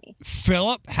lot more money.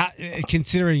 Philip,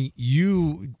 considering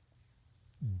you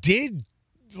did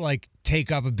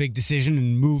take up a big decision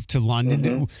and move to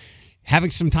London,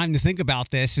 having some time to think about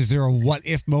this, is there a what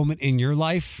if moment in your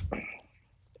life?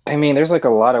 I mean, there's like a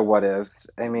lot of what ifs.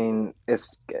 I mean,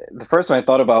 it's the first one I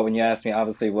thought about when you asked me,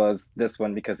 obviously, was this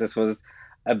one because this was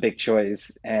a big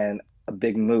choice and a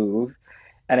big move.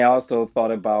 And I also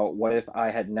thought about what if I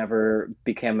had never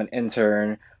become an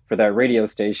intern for that radio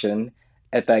station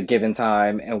at that given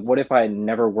time, and what if I had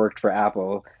never worked for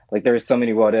Apple? Like, there's so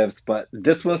many what ifs, but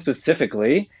this one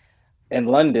specifically in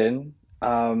London,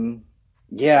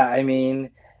 yeah, I mean,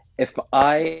 if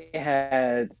Danny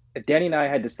and I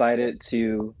had decided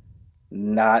to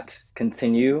not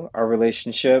continue our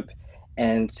relationship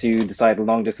and to decide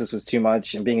long distance was too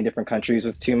much and being in different countries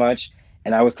was too much,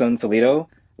 and I was still in Toledo,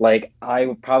 like I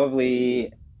would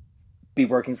probably be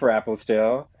working for Apple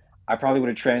still. I probably would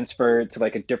have transferred to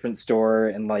like a different store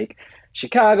in like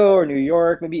Chicago or New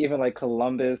York, maybe even like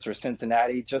Columbus or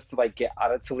Cincinnati, just to like get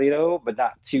out of Toledo, but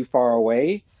not too far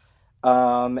away.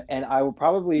 And I would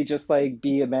probably just like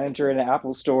be a manager in an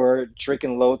Apple store,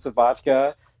 drinking loads of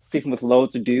vodka, sleeping with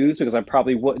loads of dudes because I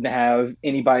probably wouldn't have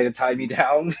anybody to tie me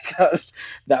down because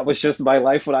that was just my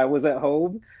life when I was at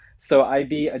home. So I'd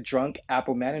be a drunk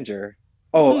Apple manager.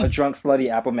 Oh, a drunk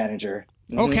slutty Apple manager.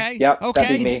 Okay. Yep,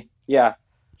 that'd be me. Yeah.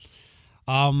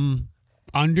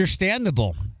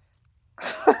 Understandable.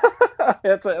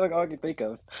 That's like all I can think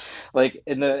of. Like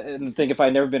in the thing, if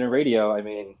I'd never been in radio, I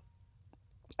mean,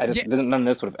 none of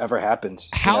this would have ever happened.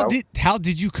 How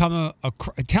did you come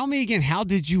tell me again, how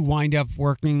did you wind up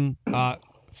working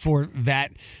for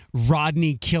that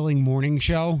Rodney killing morning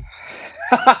show?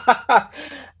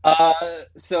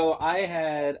 So I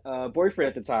had a boyfriend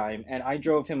at the time, and I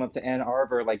drove him up to Ann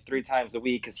Arbor like 3 times a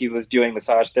week because he was doing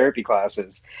massage therapy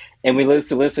classes, and we used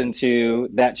to listen to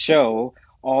that show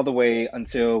all the way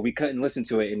until we couldn't listen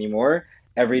to it anymore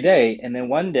every day. And then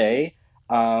one day,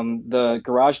 the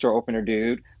garage door opener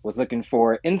dude was looking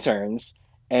for interns,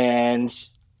 and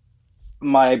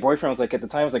my boyfriend was like at the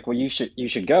time was like, well, you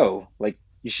should go. Like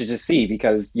you should just see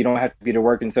because you don't have to be to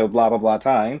work until blah blah blah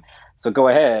time. So go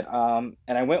ahead.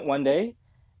 And I went one day,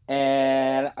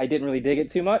 and I didn't really dig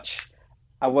it too much.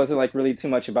 I wasn't like really too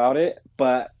much about it,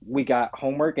 but we got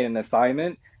homework and an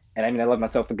assignment. And I mean, I love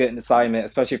myself a good assignment,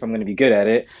 especially if I'm going to be good at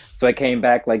it. So I came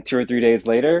back like 2 or 3 days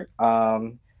later.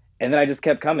 And then I just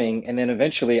kept coming. And then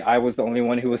eventually I was the only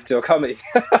one who was still coming.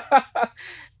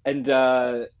 And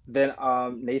then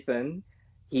Nathan,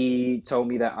 he told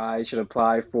me that I should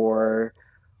apply for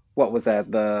what was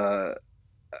that? The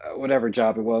whatever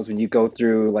job it was when you go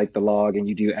through like the log and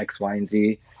you do X, Y, and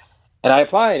Z. And I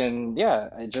applied, and yeah,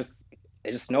 it just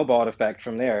snowballed effect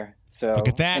from there. Look at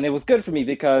So, that. and it was good for me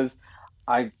because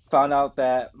I found out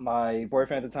that my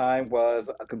boyfriend at the time was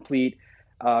a complete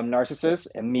narcissist,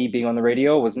 and me being on the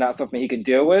radio was not something he could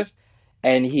deal with,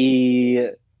 and he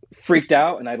freaked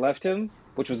out, and I left him,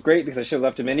 which was great because I should have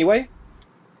left him anyway.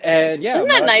 And yeah, Isn't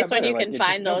my that life nice got when better. you Like can it just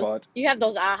find those? snowballed. You have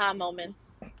those aha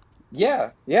moments. Yeah,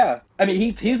 yeah. I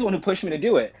mean, he's the one who pushed me to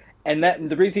do it, and that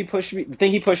the reason he pushed me, the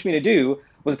thing he pushed me to do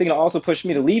was the thing that also pushed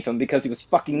me to leave him because he was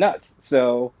fucking nuts.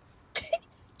 So,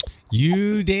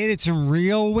 You dated some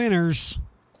real winners.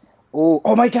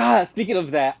 oh my God! Speaking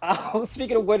of that, oh,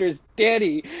 speaking of winners,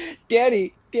 Danny,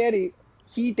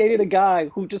 he dated a guy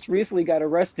who just recently got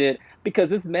arrested because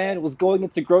this man was going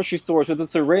into grocery stores with a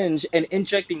syringe and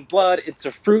injecting blood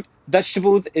into fruit,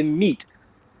 vegetables, and meat.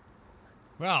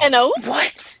 Well, And oh,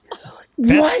 What? that's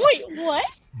What? wait,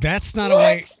 what? that's not a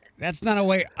way. What? That's not a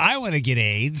way I want to get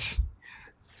AIDS.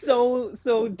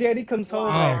 So Danny comes home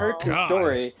and I Oh heard Wow. this God.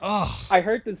 story. Oh, I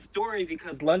heard this story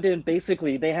because London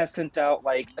basically they had sent out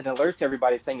like an alert to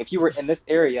everybody saying if you were in this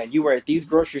area and you were at these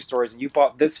grocery stores and you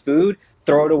bought this food,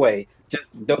 throw it away. Just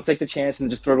don't take the chance and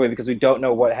just throw it away because we don't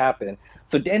know what happened.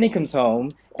 So Danny comes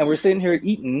home and we're sitting here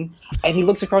eating and he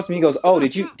looks across at me and he goes, "Oh,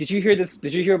 did you hear this?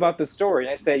 Did you hear about this story?"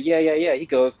 And I said, "Yeah, yeah, yeah." He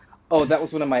goes, "Oh, that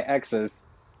was one of my exes."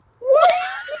 What?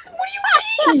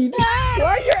 What do you mean?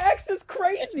 Why are your exes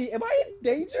crazy? Am I in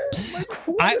danger? Like,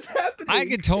 what I is I happening?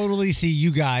 could totally see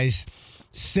you guys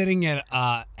sitting at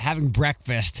having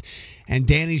breakfast, and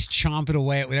Danny's chomping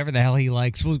away at whatever the hell he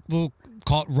likes. We'll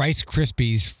call it Rice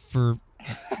Krispies for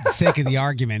the sake of the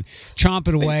argument.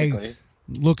 Chomping away, Basically.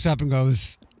 looks up and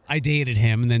goes, "I dated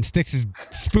him," and then sticks his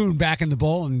spoon back in the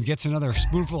bowl and gets another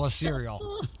spoonful of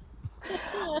cereal.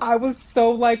 I was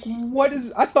so like, what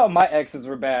is? I thought my exes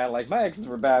were bad. Like my exes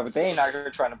were bad, but they ain't out here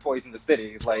trying to poison the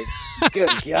city. Like, good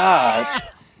God.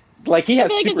 Like he I has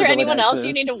feel like, is super there villain anyone else you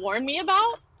exes. need to warn me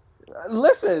about?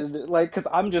 Listen, like, cause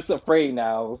I'm just afraid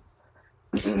now.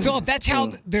 Philip, that's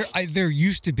how there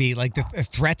used to be like the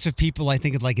threats of people. I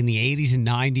think like in the 80s and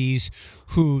 90s,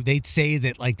 who they'd say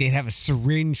that like they'd have a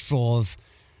syringe full of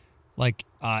like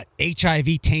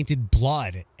HIV tainted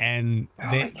blood, and Oh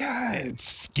my they God. it's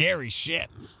scary shit.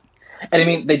 And I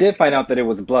mean, they did find out that it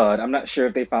was blood. I'm not sure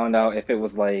if they found out if it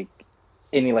was like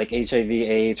any like HIV,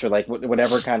 AIDS, or like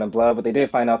whatever kind of blood, but they did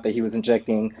find out that he was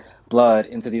injecting blood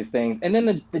into these things. And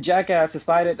then the jackass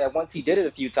decided that once he did it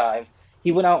a few times,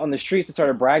 he went out on the streets and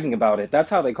started bragging about it. That's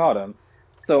how they caught him.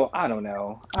 So I don't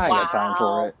know. I ain't got time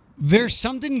for Wow. it. There's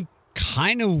something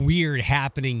kind of weird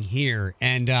happening here,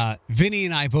 and Vinny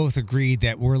and I both agreed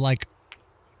that we're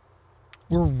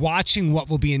watching what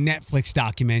will be a Netflix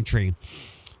documentary.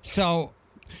 So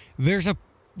there's a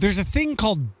thing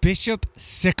called Bishop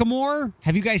Sycamore.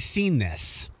 Have you guys seen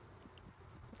this?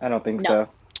 I don't think No. so.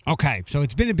 Okay, so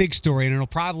it's been a big story, and it'll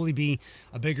probably be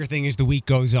a bigger thing as the week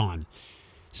goes on.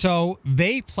 So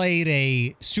they played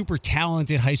a super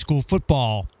talented high school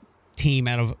football team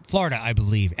out of Florida, I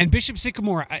believe. And Bishop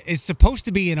Sycamore is supposed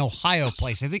to be an Ohio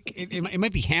place. I think it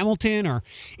might be Hamilton, or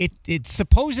it's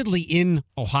supposedly in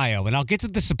Ohio. And I'll get to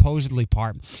the supposedly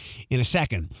part in a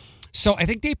second. So I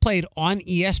think they played on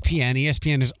ESPN.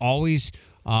 ESPN is always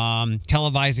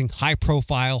televising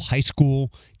high-profile high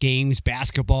school games,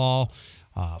 basketball,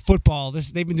 football.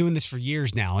 They've been doing this for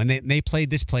years now, and they played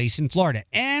this place in Florida,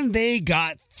 and they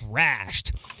got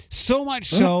thrashed. So much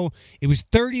so, it was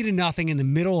 30-0 in the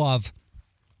middle of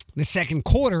the second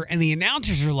quarter, and the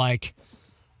announcers are like,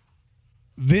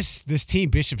 this team,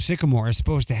 Bishop Sycamore, is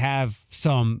supposed to have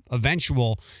some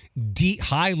eventual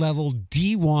high-level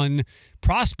D1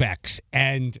 prospects,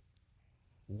 and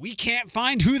we can't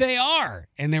find who they are.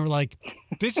 And they were like,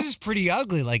 this is pretty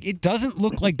ugly. Like, it doesn't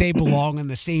look like they belong in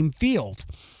the same field.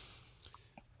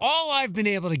 All I've been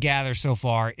able to gather so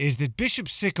far is that Bishop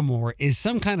Sycamore is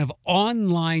some kind of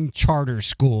online charter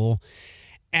school,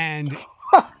 and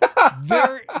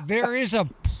there is a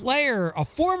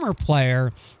former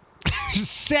player,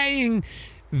 saying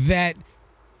that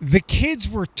the kids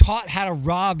were taught how to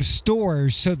rob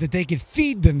stores so that they could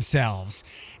feed themselves.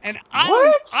 And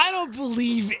I don't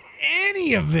believe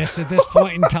any of this at this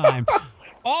point in time.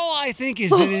 All I think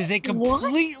is that it is a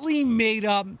completely made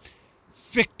up,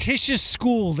 fictitious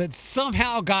school that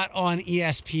somehow got on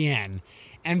ESPN.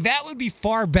 And that would be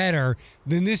far better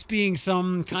than this being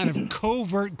some kind of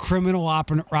covert criminal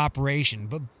operation.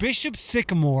 But Bishop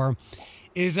Sycamore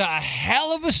is a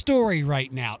hell of a story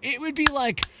right now. It would be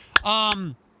like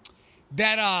the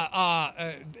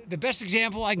best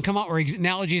example I can come up with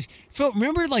analogies. Phil,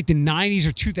 remember like the 90s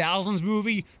or 2000s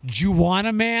movie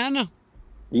Juwanna Mann?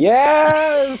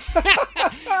 Yes.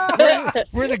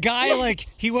 where the guy, like,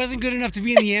 he wasn't good enough to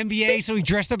be in the NBA, so he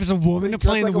dressed up as a woman to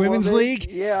play in the women's league.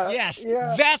 Yeah. Yes.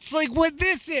 Yeah. That's like what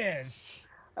this is.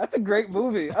 That's a great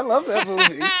movie. I love that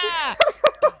movie.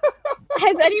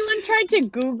 Has anyone tried to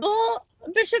Google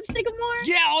Bishop Sycamore?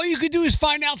 Yeah, all you could do is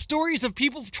find out stories of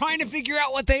people trying to figure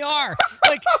out what they are.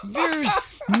 Like, there's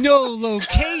no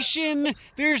location.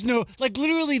 There's no, like,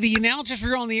 literally the announcers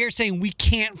were on the air saying we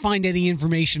can't find any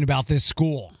information about this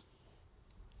school.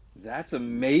 That's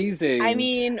amazing. I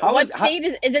mean, what state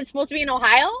is it supposed to be in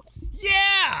Ohio?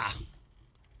 Yeah.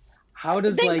 How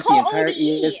does then like call the entire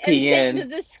ODE and say, ESPN? does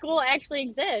this school actually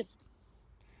exist?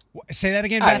 Say that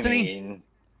again, Bethany.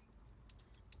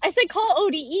 I said call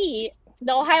ODE,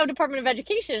 the Ohio Department of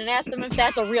Education, and ask them if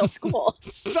that's a real school.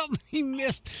 Somebody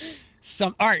missed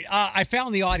some. All right, I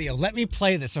found the audio. Let me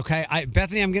play this, okay?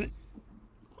 Bethany, I'm gonna.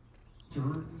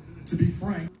 To be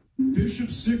frank, Bishop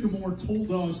Sycamore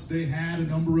told us they had a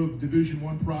number of Division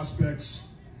I prospects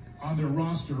on their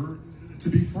roster. To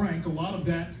be frank, a lot of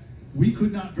that we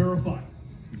could not verify.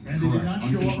 And they did not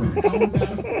show up in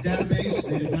our database.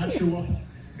 They did not show up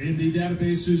in the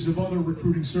databases of other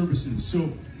recruiting services.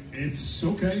 So it's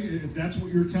okay. If that's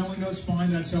what you're telling us, fine.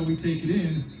 That's how we take it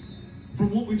in.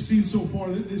 From what we've seen so far,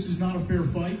 this is not a fair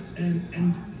fight.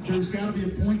 And there's got to be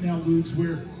a point now, Ludes,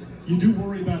 where you do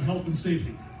worry about health and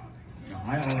safety.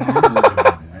 I am worried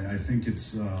about it. I think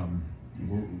it's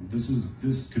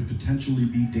this could potentially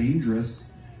be dangerous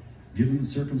given the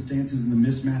circumstances and the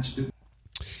mismatch that.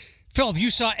 Philip, you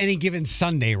saw Any Given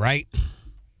Sunday, right?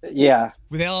 Yeah.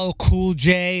 With LL Cool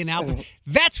J and Al.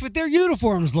 That's what their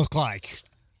uniforms look like.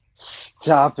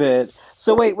 Stop it.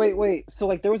 So wait. So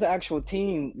like there was an actual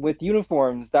team with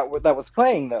uniforms that was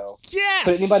playing though. Yes.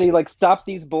 Could anybody like stop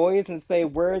these boys and say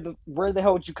where the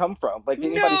hell did you come from? Like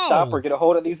did anybody stop or get a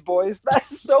hold of these boys?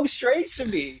 That's so strange to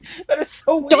me. That is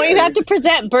so weird. Don't you have to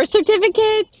present birth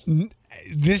certificates?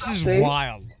 This is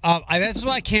wild. That's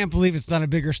why I can't believe it's not a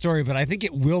bigger story, but I think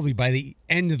it will be by the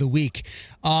end of the week.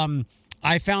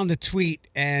 I found a tweet,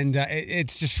 and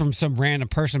it's just from some random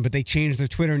person, but they changed their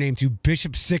Twitter name to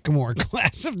Bishop Sycamore,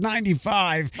 class of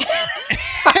 95. And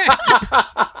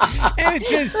it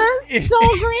says... That's so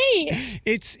great.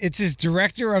 It's his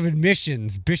director of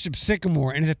admissions, Bishop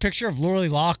Sycamore, and it's a picture of Lori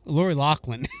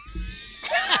Loughlin.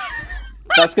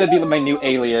 That's going to be my new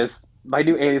alias. My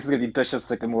new alias is going to be Bishop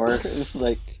Sycamore. It's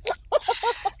like...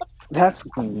 That's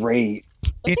great.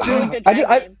 That's a really good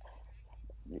name.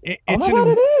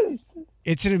 It is.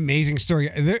 It's an amazing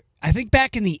story. I think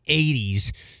back in the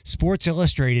 80s, Sports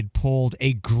Illustrated pulled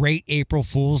a great April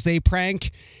Fool's Day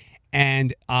prank,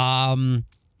 and they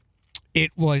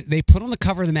put on the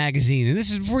cover of the magazine, and this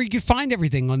is before you could find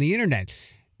everything on the internet.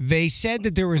 They said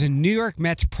that there was a New York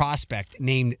Mets prospect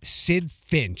named Sid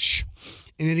Finch,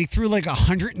 and that he threw like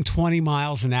 120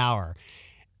 miles an hour,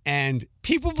 and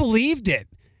people believed it.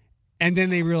 And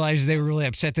then they realized they were really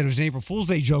upset that it was an April Fool's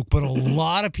Day joke, but a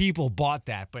lot of people bought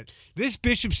that. But this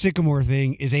Bishop Sycamore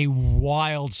thing is a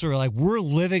wild story. Like, we're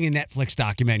living a Netflix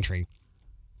documentary.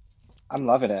 I'm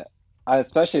loving it.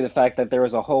 Especially the fact that there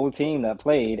was a whole team that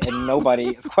played and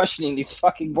nobody is questioning these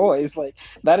fucking boys. Like,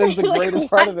 that is the greatest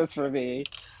part of this for me.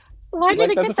 Why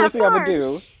did it that's get the first that thing far? I would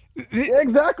do.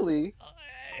 Exactly.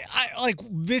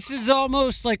 This is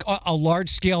almost like a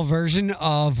large scale version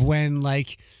of when,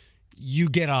 like, you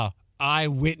get a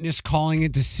eyewitness calling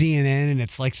it to CNN and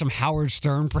it's like some Howard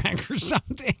Stern prank or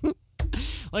something.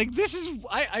 Like, this is,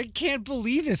 I can't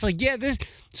believe this. Like, yeah,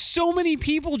 so many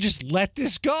people just let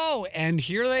this go, and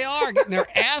here they are getting their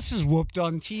asses whooped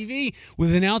on TV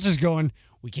with announcers going,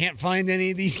 we can't find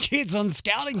any of these kids on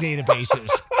scouting databases.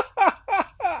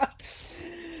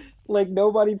 Like,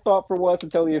 nobody thought for once to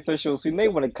tell the officials we may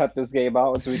want to cut this game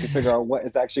out so we can figure out what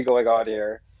is actually going on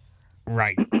here.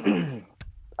 Right.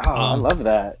 I love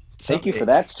that. Thank you for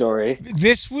that story.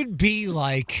 This would be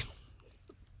like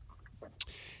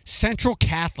Central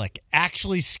Catholic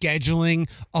actually scheduling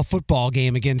a football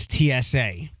game against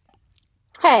TSA.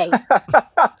 Hey,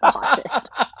 watch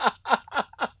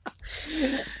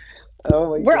it.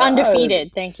 Oh my We're God.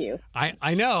 undefeated. Thank you.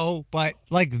 I know, but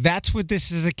like that's what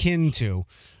this is akin to.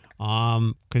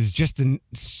 Because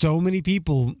so many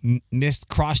people missed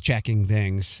cross-checking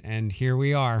things, and here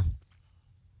we are.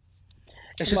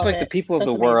 It's just Love like the it. people of That's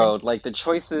the amazing. world, like the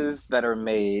choices that are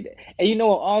made. And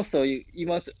also, you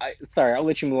must, sorry, I'll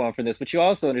let you move on for this, but you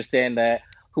also understand that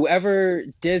whoever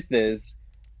did this,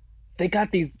 they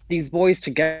got these boys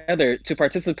together to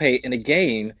participate in a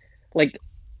game. Like,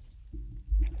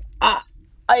 I,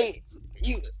 I,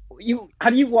 how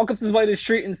do you walk up to somebody in the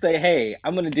street and say, "Hey,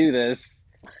 I'm gonna do this.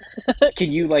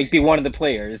 Can you like be one of the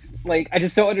players?" Like, I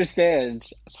just don't understand.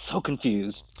 So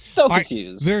confused. So All right,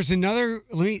 confused. there's another.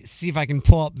 Let me see if I can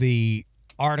pull up the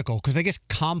article because I guess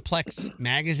Complex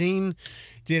Magazine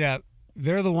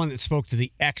they're the one that spoke to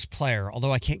the ex-player.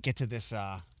 Although I can't get to this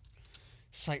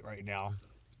site right now.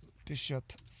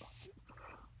 Bishop.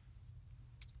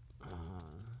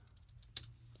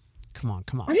 Come on.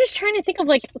 I'm just trying to think of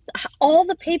like all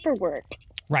the paperwork.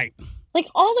 Right. Like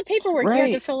all the paperwork you had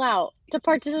to Right. fill out to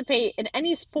participate in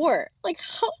any sport. Like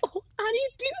how do you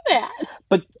do that?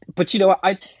 But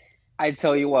I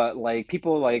tell you what, like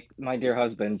people like my dear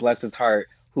husband, bless his heart,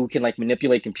 who can like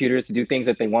manipulate computers to do things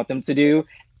that they want them to do.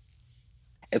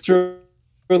 It's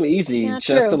really easy Yeah, just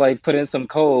to true. like put in some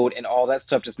code and all that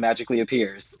stuff just magically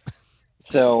appears.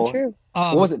 So True.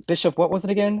 what was it, Bishop? What was it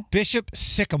again? Bishop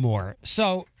Sycamore.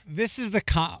 So this is the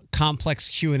complex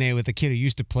Q&A with the kid who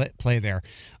used to play there.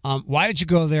 Why did you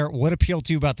go there? What appealed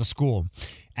to you about the school?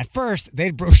 At first, they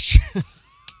had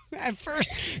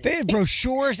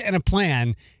brochures and a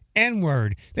plan.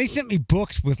 N-word. They sent me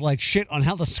books with like shit on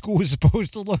how the school was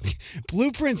supposed to look,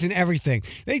 blueprints and everything.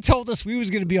 They told us we was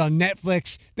going to be on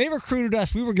Netflix. They recruited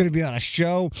us. We were going to be on a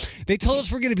show. They told us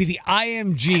we're going to be the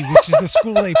IMG, which is the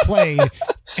school they played in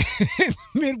the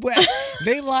Midwest.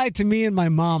 They lied to me and my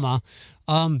mama.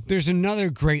 There's another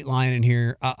great line in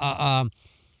here.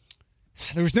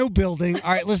 There was no building.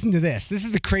 All right, listen to this. This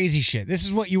is the crazy shit. This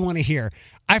is what you want to hear.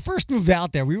 I first moved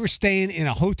out there. We were staying in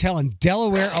a hotel in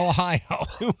Delaware, Ohio.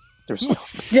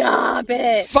 Stop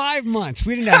it. 5 months.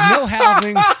 We didn't have no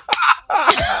housing.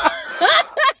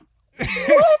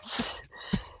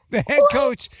 The head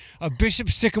coach of Bishop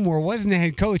Sycamore wasn't the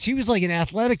head coach. He was like an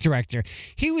athletic director.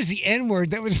 He was the N-word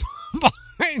that was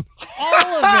behind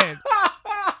all of it.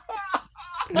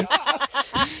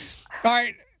 All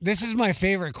right, this is my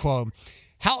favorite quote.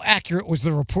 How accurate was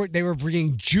the report they were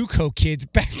bringing JUCO kids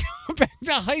back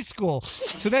to high school?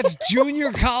 So that's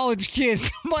junior college kids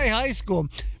to my high school.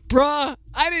 Bruh,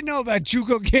 I didn't know about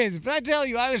JUCO kids, but I tell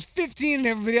you, I was 15 and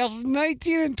everybody else was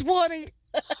 19 and 20.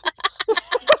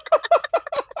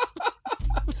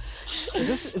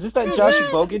 Is this that Josh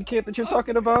Bogan kid that you're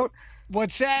talking about?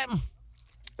 What's that?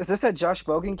 Is this that Josh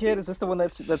Bogan kid? Is this the one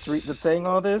that's saying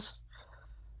all this?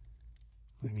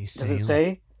 Let me see. Does it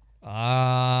say?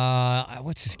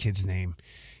 What's his kid's name?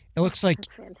 It looks like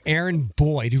Aaron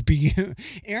Boyd, who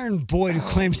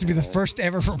claims to be the first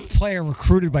ever player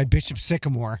recruited by Bishop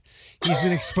Sycamore. He's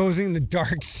been exposing the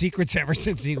dark secrets ever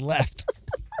since he left.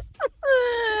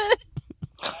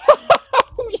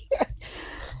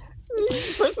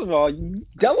 First of all,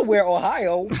 Delaware,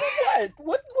 Ohio.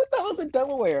 What the hell is in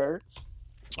Delaware?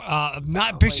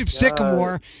 Not Bishop God.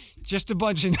 Sycamore. Just a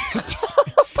bunch of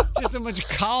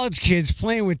college kids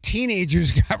playing with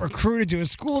teenagers got recruited to a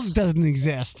school that doesn't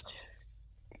exist.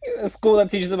 A school that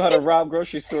teaches them how to rob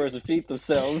grocery stores and feed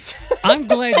themselves. I'm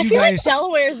glad I you feel guys. like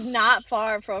Delaware's not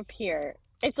far from here.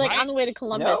 It's like Right? on the way to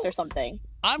Columbus or something.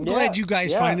 I'm glad you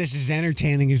guys find this as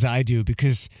entertaining as I do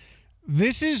because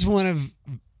this is one of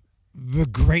the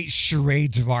great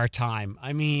charades of our time.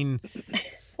 I mean,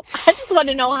 I just want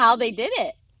to know how they did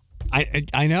it.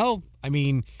 I know. I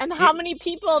mean, and how many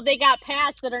people they got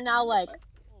past that are now like,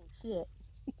 oh shit.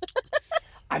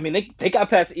 I mean, they got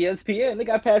past ESPN, they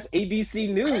got past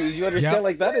ABC News. You understand? Yep.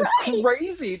 Like that is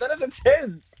crazy. That is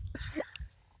intense.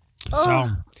 So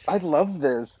I love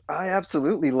this. I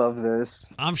absolutely love this.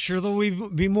 I'm sure there will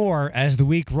be more as the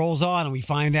week rolls on and we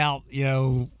find out,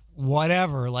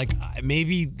 whatever. Like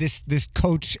maybe this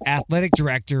coach, athletic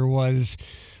director was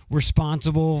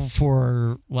responsible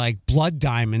for like blood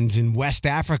diamonds in West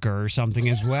Africa or something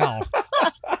as well.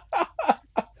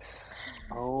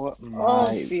 Oh my!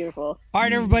 Oh, beautiful. All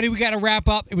right, everybody, we got to wrap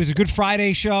up. It was a good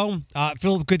Friday show.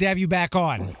 Philip, good to have you back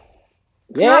on.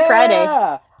 It's not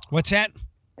Friday. What's that?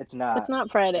 It's not. It's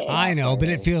not Friday. I know, but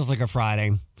it feels like a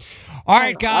Friday. All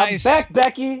right, guys. I'm back,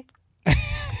 Becky. I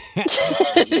miss you,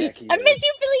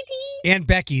 Billy T. And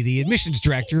Becky, the admissions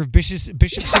director of Bishop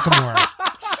Sycamore.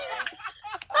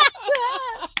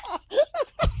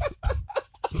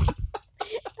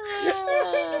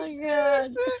 Oh,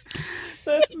 God.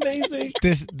 That's amazing.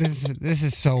 This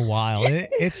is so wild.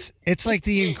 It's like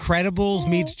The Incredibles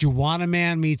meets Joanna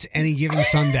Man meets Any Given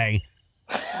Sunday.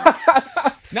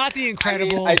 Not The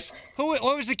Incredibles.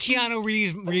 What was the Keanu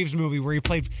Reeves movie where he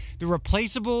played The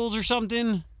Replaceables or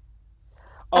something?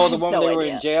 Oh, the one where they were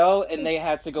in jail and they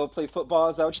had to go play football.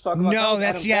 Is that what you're talking about? No,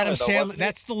 that's the Adam Sandler.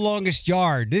 That's The Longest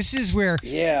Yard. This is where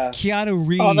Keanu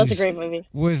Reeves. Oh, that's a great movie.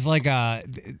 Was like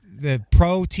the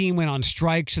pro team went on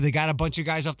strike, so they got a bunch of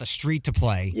guys off the street to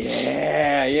play.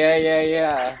 Yeah.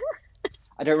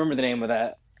 I don't remember the name of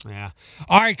that. Yeah.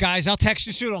 All right, guys. I'll text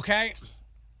you soon. Okay.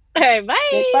 All right, bye.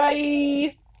 Okay,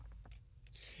 bye.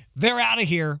 They're out of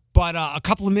here, but a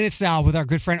couple of minutes now with our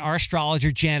good friend, our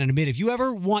astrologer, Janet Amit. If you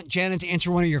ever want Janet to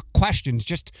answer one of your questions,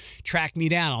 just track me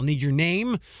down. I'll need your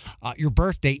name, your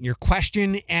birth date, and your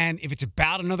question. And if it's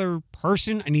about another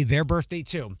person, I need their birth date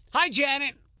too. Hi,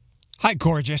 Janet. Hi,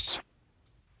 gorgeous.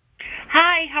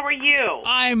 Hi, how are you?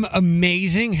 I'm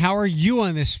amazing. How are you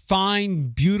on this fine,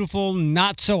 beautiful,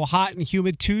 not so hot and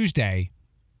humid Tuesday?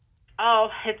 Oh,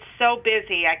 it's so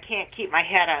busy. I can't keep my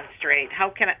head on straight. How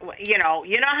can I, you know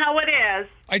how it is.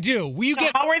 I do.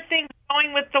 How are things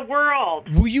going with the world?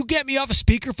 Will you get me off a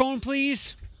speakerphone,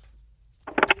 please?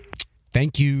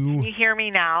 Thank you. Can you hear me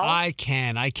now? I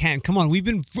can. Come on. We've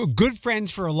been good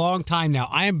friends for a long time now.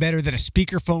 I am better than a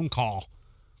speakerphone call.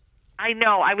 I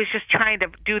know. I was just trying to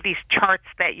do these charts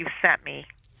that you sent me.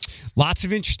 Lots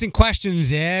of interesting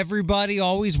questions. Everybody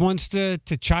always wants to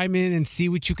chime in and see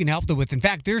what you can help them with. In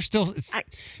fact, there's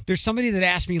somebody that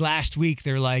asked me last week.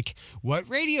 They're like, "What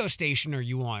radio station are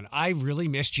you on?" I really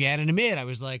miss Janet Amit. I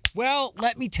was like, "Well,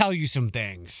 let me tell you some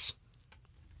things."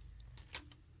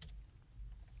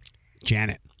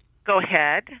 Janet. Go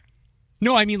ahead.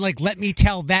 No, I mean, like, let me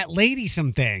tell that lady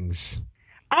some things.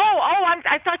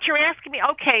 I thought you were asking me.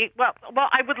 Okay, well,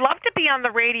 I would love to be on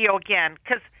the radio again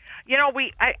because,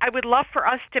 I would love for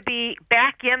us to be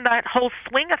back in that whole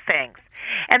swing of things.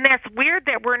 And that's weird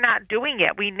that we're not doing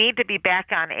it. We need to be back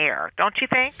on air, don't you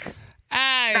think?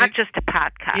 Not just a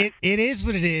podcast. It is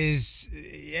what it is.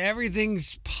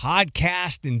 Everything's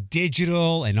podcast and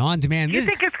digital and on demand. Do you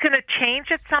think it's going to change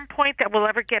at some point that we'll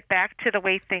ever get back to the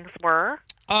way things were?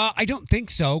 I don't think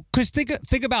so. Because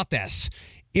think about this.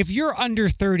 If you're under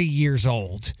 30 years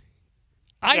old,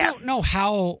 I don't know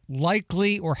how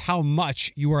likely or how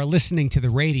much you are listening to the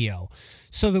radio.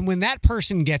 So then when that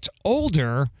person gets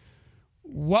older,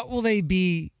 what will they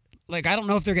be like? I don't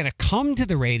know if they're going to come to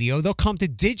the radio. They'll come to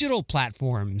digital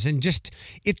platforms and just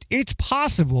it's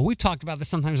possible. We've talked about this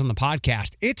sometimes on the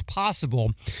podcast. It's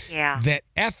possible that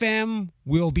FM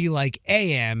will be like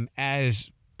AM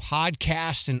as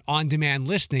podcasts and on-demand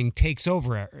listening takes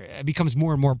over. It becomes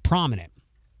more and more prominent.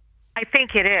 I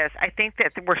think it is. I think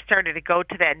that we're starting to go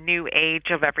to that new age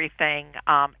of everything,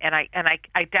 and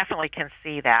I definitely can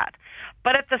see that.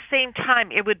 But at the same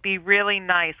time, it would be really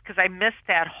nice because I miss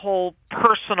that whole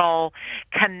personal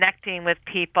connecting with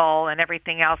people and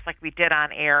everything else like we did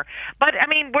on air. But, I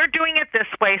mean, we're doing it this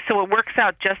way, so it works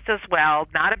out just as well.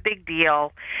 Not a big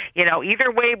deal.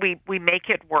 Either way, we make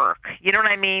it work. You know what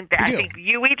I mean? I think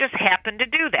we just happen to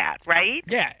do that, right?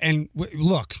 Yeah, and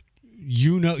look.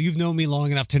 You've known me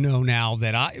long enough to know now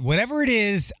that whatever it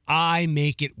is, I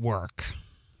make it work.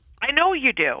 I know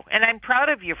you do, and I'm proud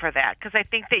of you for that because I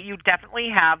think that you definitely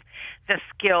have the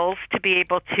skills to be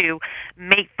able to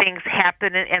make things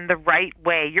happen in the right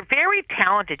way. You're very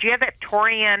talented. You have that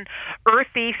Taurian,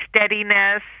 earthy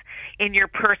steadiness in your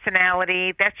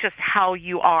personality. That's just how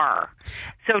you are.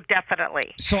 So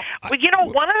definitely.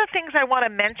 One of the things I want to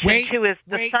mention too is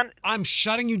the sun. I'm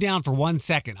shutting you down for 1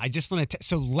 second. I just want to.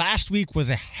 So last week was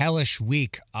a hellish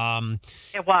week.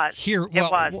 It was.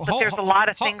 But there's a lot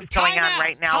of things going on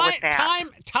right now with that.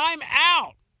 Time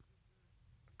out.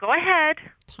 Go ahead.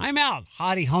 Time out,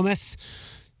 hottie hummus.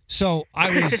 So I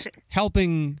was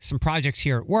helping some projects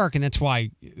here at work, and that's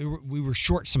why we were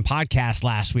short some podcasts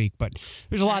last week. But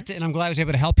there's a lot and I'm glad I was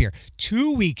able to help here.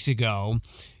 2 weeks ago,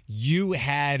 you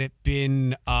had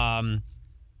been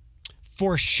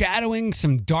foreshadowing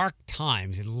some dark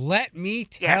times. And let me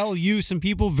tell you, some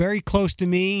people very close to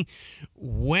me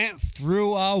went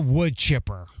through a wood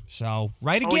chipper. So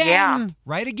right again.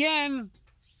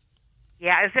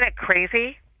 Yeah, isn't it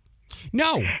crazy?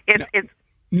 No.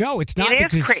 No, it's not.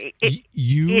 It is crazy.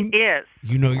 It is.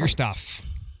 You know your stuff.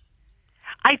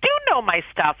 I do know my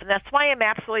stuff, and that's why I'm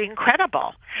absolutely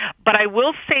incredible. But I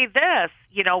will say this,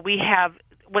 we have,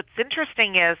 what's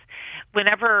interesting is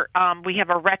whenever we have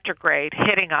a retrograde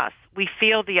hitting us, we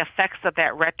feel the effects of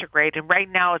that retrograde. And right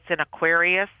now it's in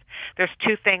Aquarius. There's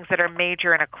two things that are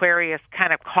major in Aquarius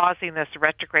kind of causing this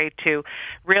retrograde to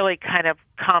really kind of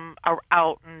come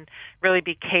out and really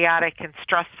be chaotic and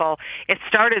stressful. It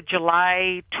started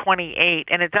July 28,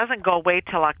 and it doesn't go away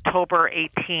till October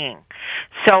 18.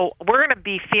 So we're going to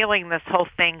be feeling this whole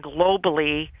thing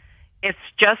globally. It's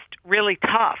just really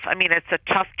tough. I mean, it's a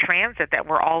tough transit that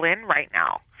we're all in right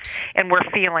now, and we're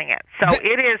feeling it. So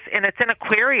it is, and it's in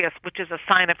Aquarius, which is a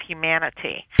sign of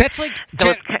humanity. That's like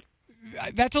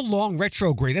that's a long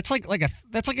retrograde. That's like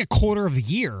a quarter of the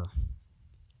year.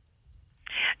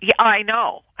 Yeah, I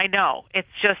know. It's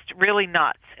just really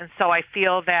nuts, and so I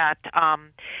feel that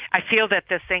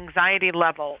this anxiety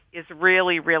level is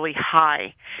really, really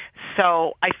high.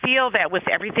 So I feel that with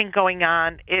everything going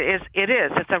on, it's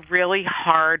a really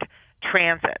hard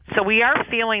transit. So we are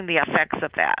feeling the effects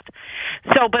of that.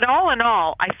 So, but all in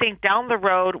all, I think down the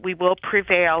road we will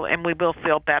prevail and we will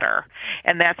feel better,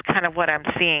 and that's kind of what I'm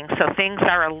seeing. So things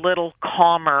are a little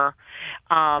calmer.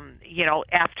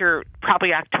 After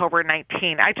probably October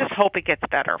 19. I just hope it gets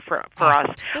better for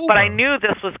us. But I knew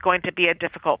this was going to be a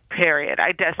difficult period.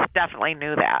 I definitely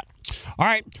knew that. All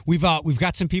right, we've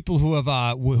got some people who have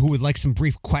who would like some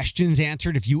brief questions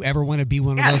answered. If you ever want to be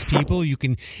one of those people, you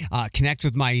can connect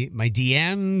with my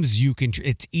DMs.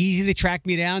 It's easy to track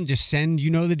me down. Just send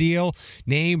the deal,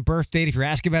 name, birth date. If you're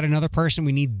asking about another person,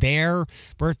 we need their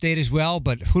birth date as well.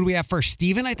 But who do we have first?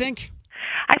 Steven, I think.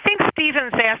 I think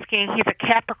Stephen's asking, he's a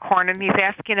Capricorn, and he's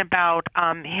asking about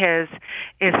his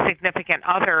significant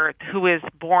other who is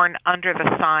born under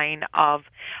the sign of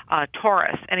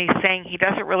Taurus. And he's saying he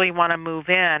doesn't really want to move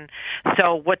in,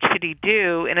 so what should he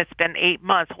do? And it's been 8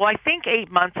 months. Well, I think 8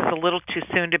 months is a little too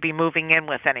soon to be moving in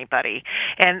with anybody.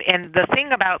 And the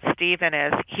thing about Stephen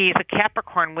is he's a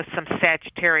Capricorn with some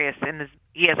Sagittarius in his.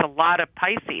 He has a lot of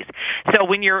Pisces. So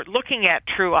when you're looking at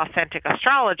true, authentic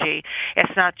astrology,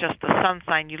 it's not just the sun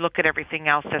sign. You look at everything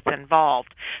else that's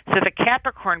involved. So the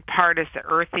Capricorn part is the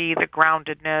earthy, the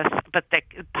groundedness, but the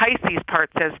Pisces part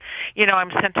says,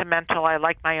 I'm sentimental. I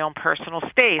like my own personal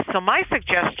space. So my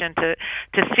suggestion to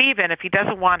Stephen, if he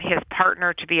doesn't want his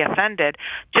partner to be offended,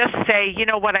 just say, you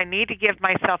know what, I need to give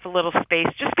myself a little space.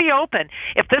 Just be open.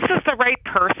 If this is the right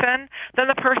person, then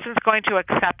the person's going to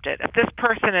accept it. If this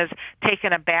person is taken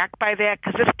aback by that,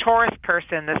 because this Taurus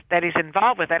person that he's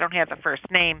involved with, I don't have the first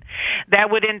name,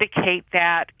 that would indicate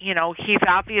that, he's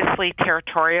obviously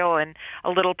territorial and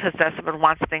a little possessive and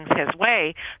wants things his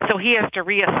way, so he has to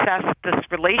reassess this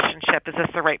relationship. Is this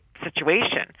the right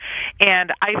situation?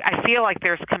 And I feel like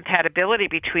there's compatibility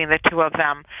between the two of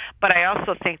them, but I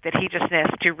also think that he just needs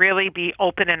to really be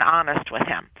open and honest with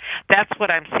him. That's what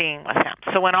I'm seeing with him.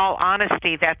 So in all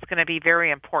honesty, that's going to be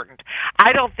very important.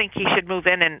 I don't think he should move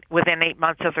in within 8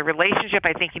 months of the relationship.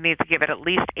 I think he needs to give it at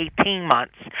least 18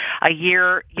 months, a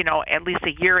year, at least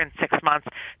a year and 6 months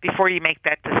before you make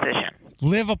that decision.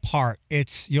 Live apart.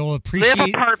 You'll appreciate. Live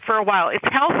apart for a while. It's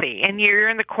healthy, and you're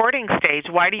in the courting stage.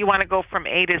 Why do you want to go from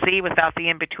A to Z without the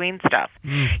in-between stuff?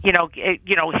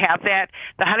 Have that.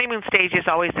 The honeymoon stage is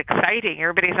always exciting.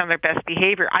 Everybody's on their best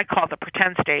behavior. I call it the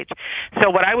pretend stage. So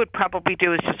what I would probably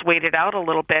do is just wait it out a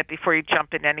little bit before you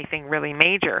jump into anything really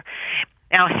major.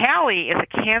 Now, Hallie is a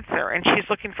Cancer, and she's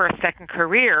looking for a second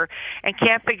career and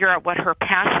can't figure out what her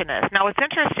passion is. Now, it's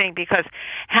interesting because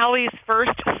Hallie's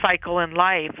first cycle in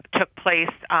life took place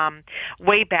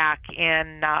way back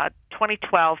in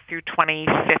 2012 through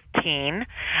 2015,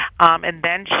 and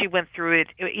then she went through it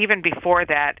even before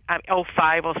that,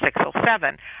 05, 06,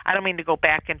 07. I don't mean to go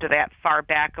back into that far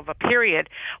back of a period.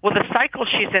 Well, the cycle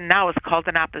she's in now is called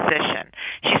an opposition.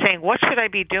 She's saying, what should I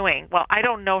be doing? Well, I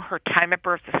don't know her time at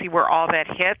birth to see where all that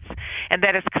hits, and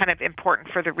that is kind of important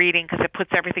for the reading because it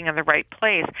puts everything in the right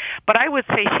place. But I would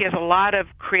say she has a lot of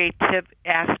creative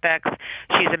aspects.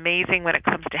 She's amazing when it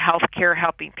comes to healthcare,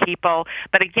 helping people.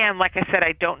 But again, like I said,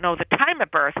 I don't know the time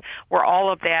of birth where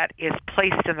all of that is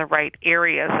placed in the right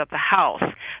areas of the house.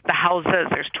 The houses,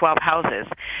 there's 12 houses.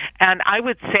 And I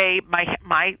would say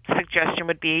my suggestion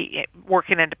would be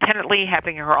working independently,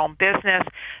 having her own business,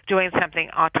 doing something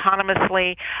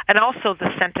autonomously, and also the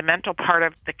sentimental part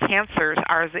of the Cancers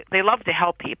are they love to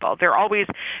help people. They're always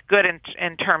good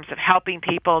in terms of helping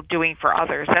people, doing for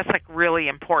others. That's like really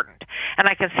important. And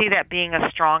I can see that being a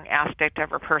strong aspect of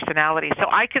her personality. So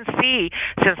I can see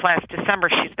since last December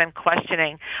she's been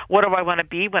questioning, what do I want to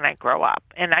be when I grow up?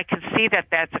 And I can see that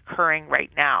that's occurring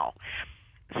right now.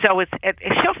 So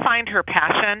she'll find her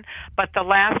passion, but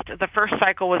the first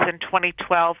cycle was in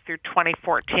 2012 through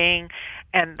 2014,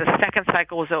 and the second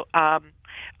cycle was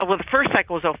Well, the first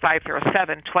cycle was 05 through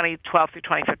 07. 2012 through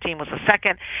 2015 was the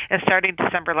second, and starting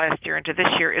December last year into this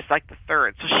year is like the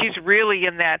third. So she's really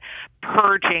in that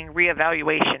purging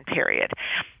reevaluation period.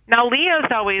 Now, Leah's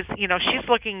always, she's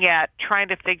looking at trying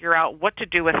to figure out what to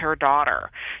do with her daughter.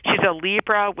 She's a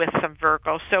Libra with some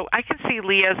Virgo, so I can see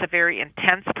Leah as a very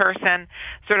intense person,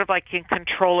 sort of like in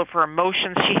control of her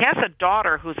emotions. She has a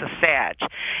daughter who's a Sag,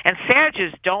 and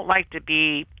Sages don't like to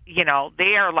be,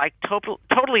 they are like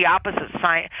totally opposite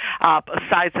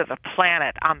sides of the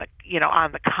planet on the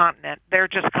continent. They're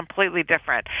just completely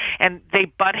different, and they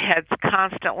butt heads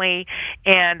constantly.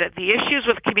 And the issues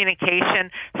with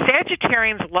communication,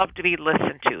 Sagittarians love to be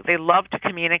listened to. They love to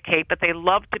communicate, but they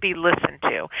love to be listened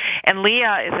to. And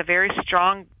Leah is a very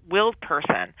strong-willed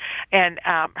person, and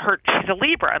she's a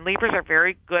Libra, and Libras are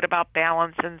very good about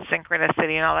balance and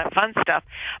synchronicity and all that fun stuff.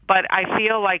 But I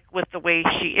feel like with the way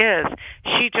she is,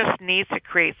 she just needs to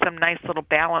create some nice little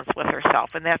balance with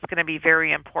herself, and that's going to be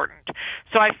very important.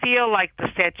 So I feel like the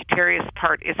Sagittarius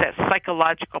part is that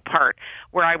psychological part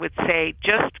where I would say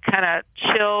just kind of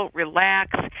chill,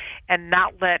 relax, and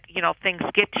not let things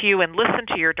get to you, and listen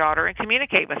to your daughter and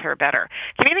communicate with her better.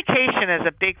 Communication is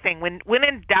a big thing. When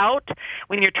in doubt,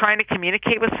 when you're trying to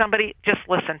communicate with somebody, just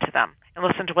listen to them and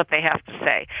listen to what they have to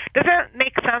say. Does that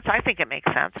make sense? I think it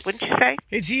makes sense. Wouldn't you say?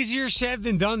 It's easier said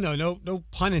than done, though. No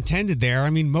pun intended there. I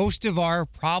mean, most of our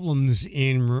problems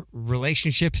in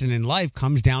relationships and in life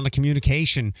comes down to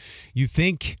communication. You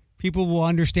think people will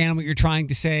understand what you're trying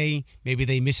to say. Maybe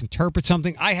they misinterpret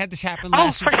something. I had this happen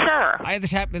last week. Oh, for sure. I had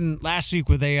this happen last week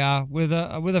with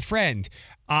a friend.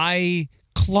 I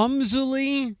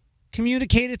clumsily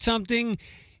communicated something.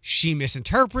 She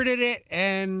misinterpreted it,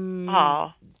 and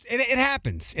it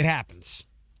happens. It happens.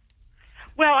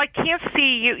 Well, I can't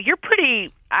see you. You're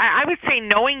pretty, I would say,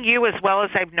 knowing you as well as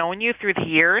I've known you through the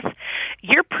years,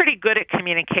 you're pretty good at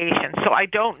communication. So I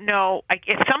don't know,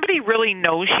 if somebody really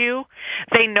knows you,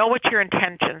 they know what your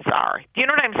intentions are. Do you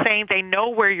know what I'm saying? They know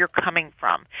where you're coming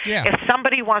from. Yeah. If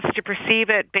somebody wants to perceive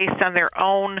it based on their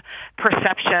own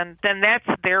perception, then that's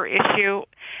their issue.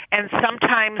 And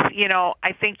sometimes,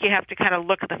 I think you have to kind of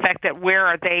look at the fact that where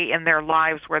are they in their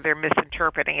lives where they're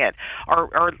misinterpreting it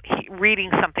or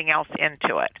reading something else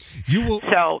into it.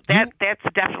 That's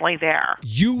definitely there.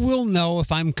 You will know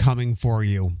if I'm coming for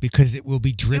you because it will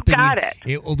be dripping. You got it.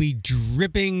 It will be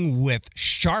dripping with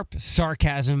sharp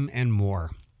sarcasm and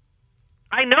more.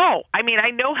 I know. I mean,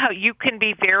 I know how you can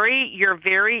be you're a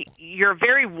very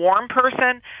warm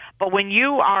person, but when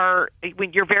you're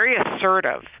very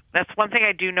assertive, that's one thing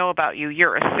I do know about you.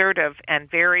 You're assertive and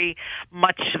very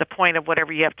much to the point of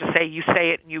whatever you have to say. You say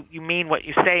it, and you mean what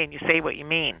you say, and you say what you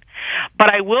mean.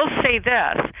 But I will say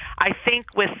this. I think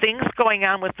with things going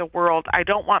on with the world, I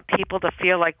don't want people to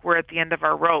feel like we're at the end of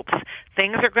our ropes.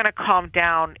 Things are going to calm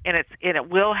down, and it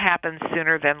will happen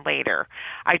sooner than later.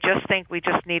 I just think we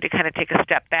just need to kind of take a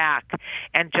step back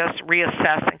and just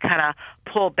reassess and kind of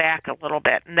pull back a little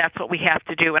bit, and that's what we have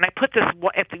to do. And I put this,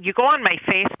 if you go on my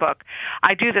Facebook,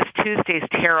 I do this Tuesday's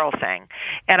tarot thing,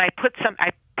 and I picked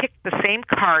the same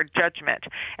card, Judgment,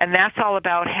 and that's all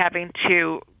about having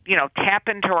to tap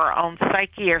into our own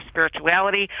psyche, our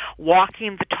spirituality,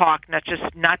 walking the talk, not just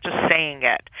saying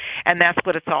it, and that's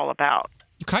what it's all about.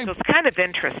 Okay. So it's kind of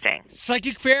interesting.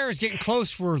 Psychic Fair is getting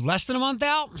close. We're less than a month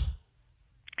out.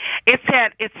 It's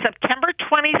September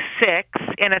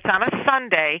 26th, and it's on a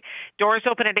Sunday. Doors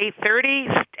open at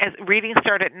 8:30. Readings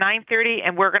start at 9:30,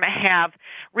 and we're going to have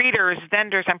readers,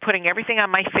 vendors. I'm putting everything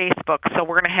on my Facebook, so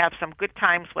we're going to have some good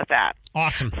times with that.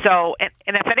 Awesome. So, and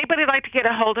if anybody would like to get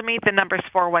a hold of me, the number is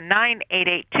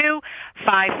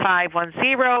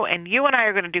 419-882-5510, and you and I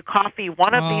are going to do coffee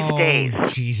one of these days. Oh,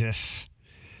 Jesus.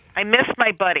 I miss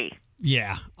my buddy.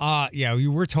 Yeah.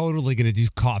 We're totally going to do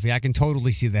coffee. I can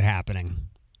totally see that happening.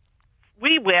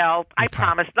 We will. I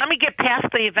promise. Let me get past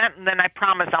the event, and then I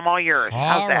promise I'm all yours.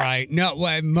 All right. No,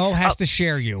 Mo has to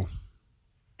share you.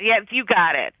 Yeah, you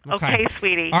got it. Okay,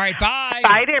 sweetie. All right, bye.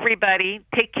 Bye to everybody.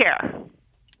 Take care.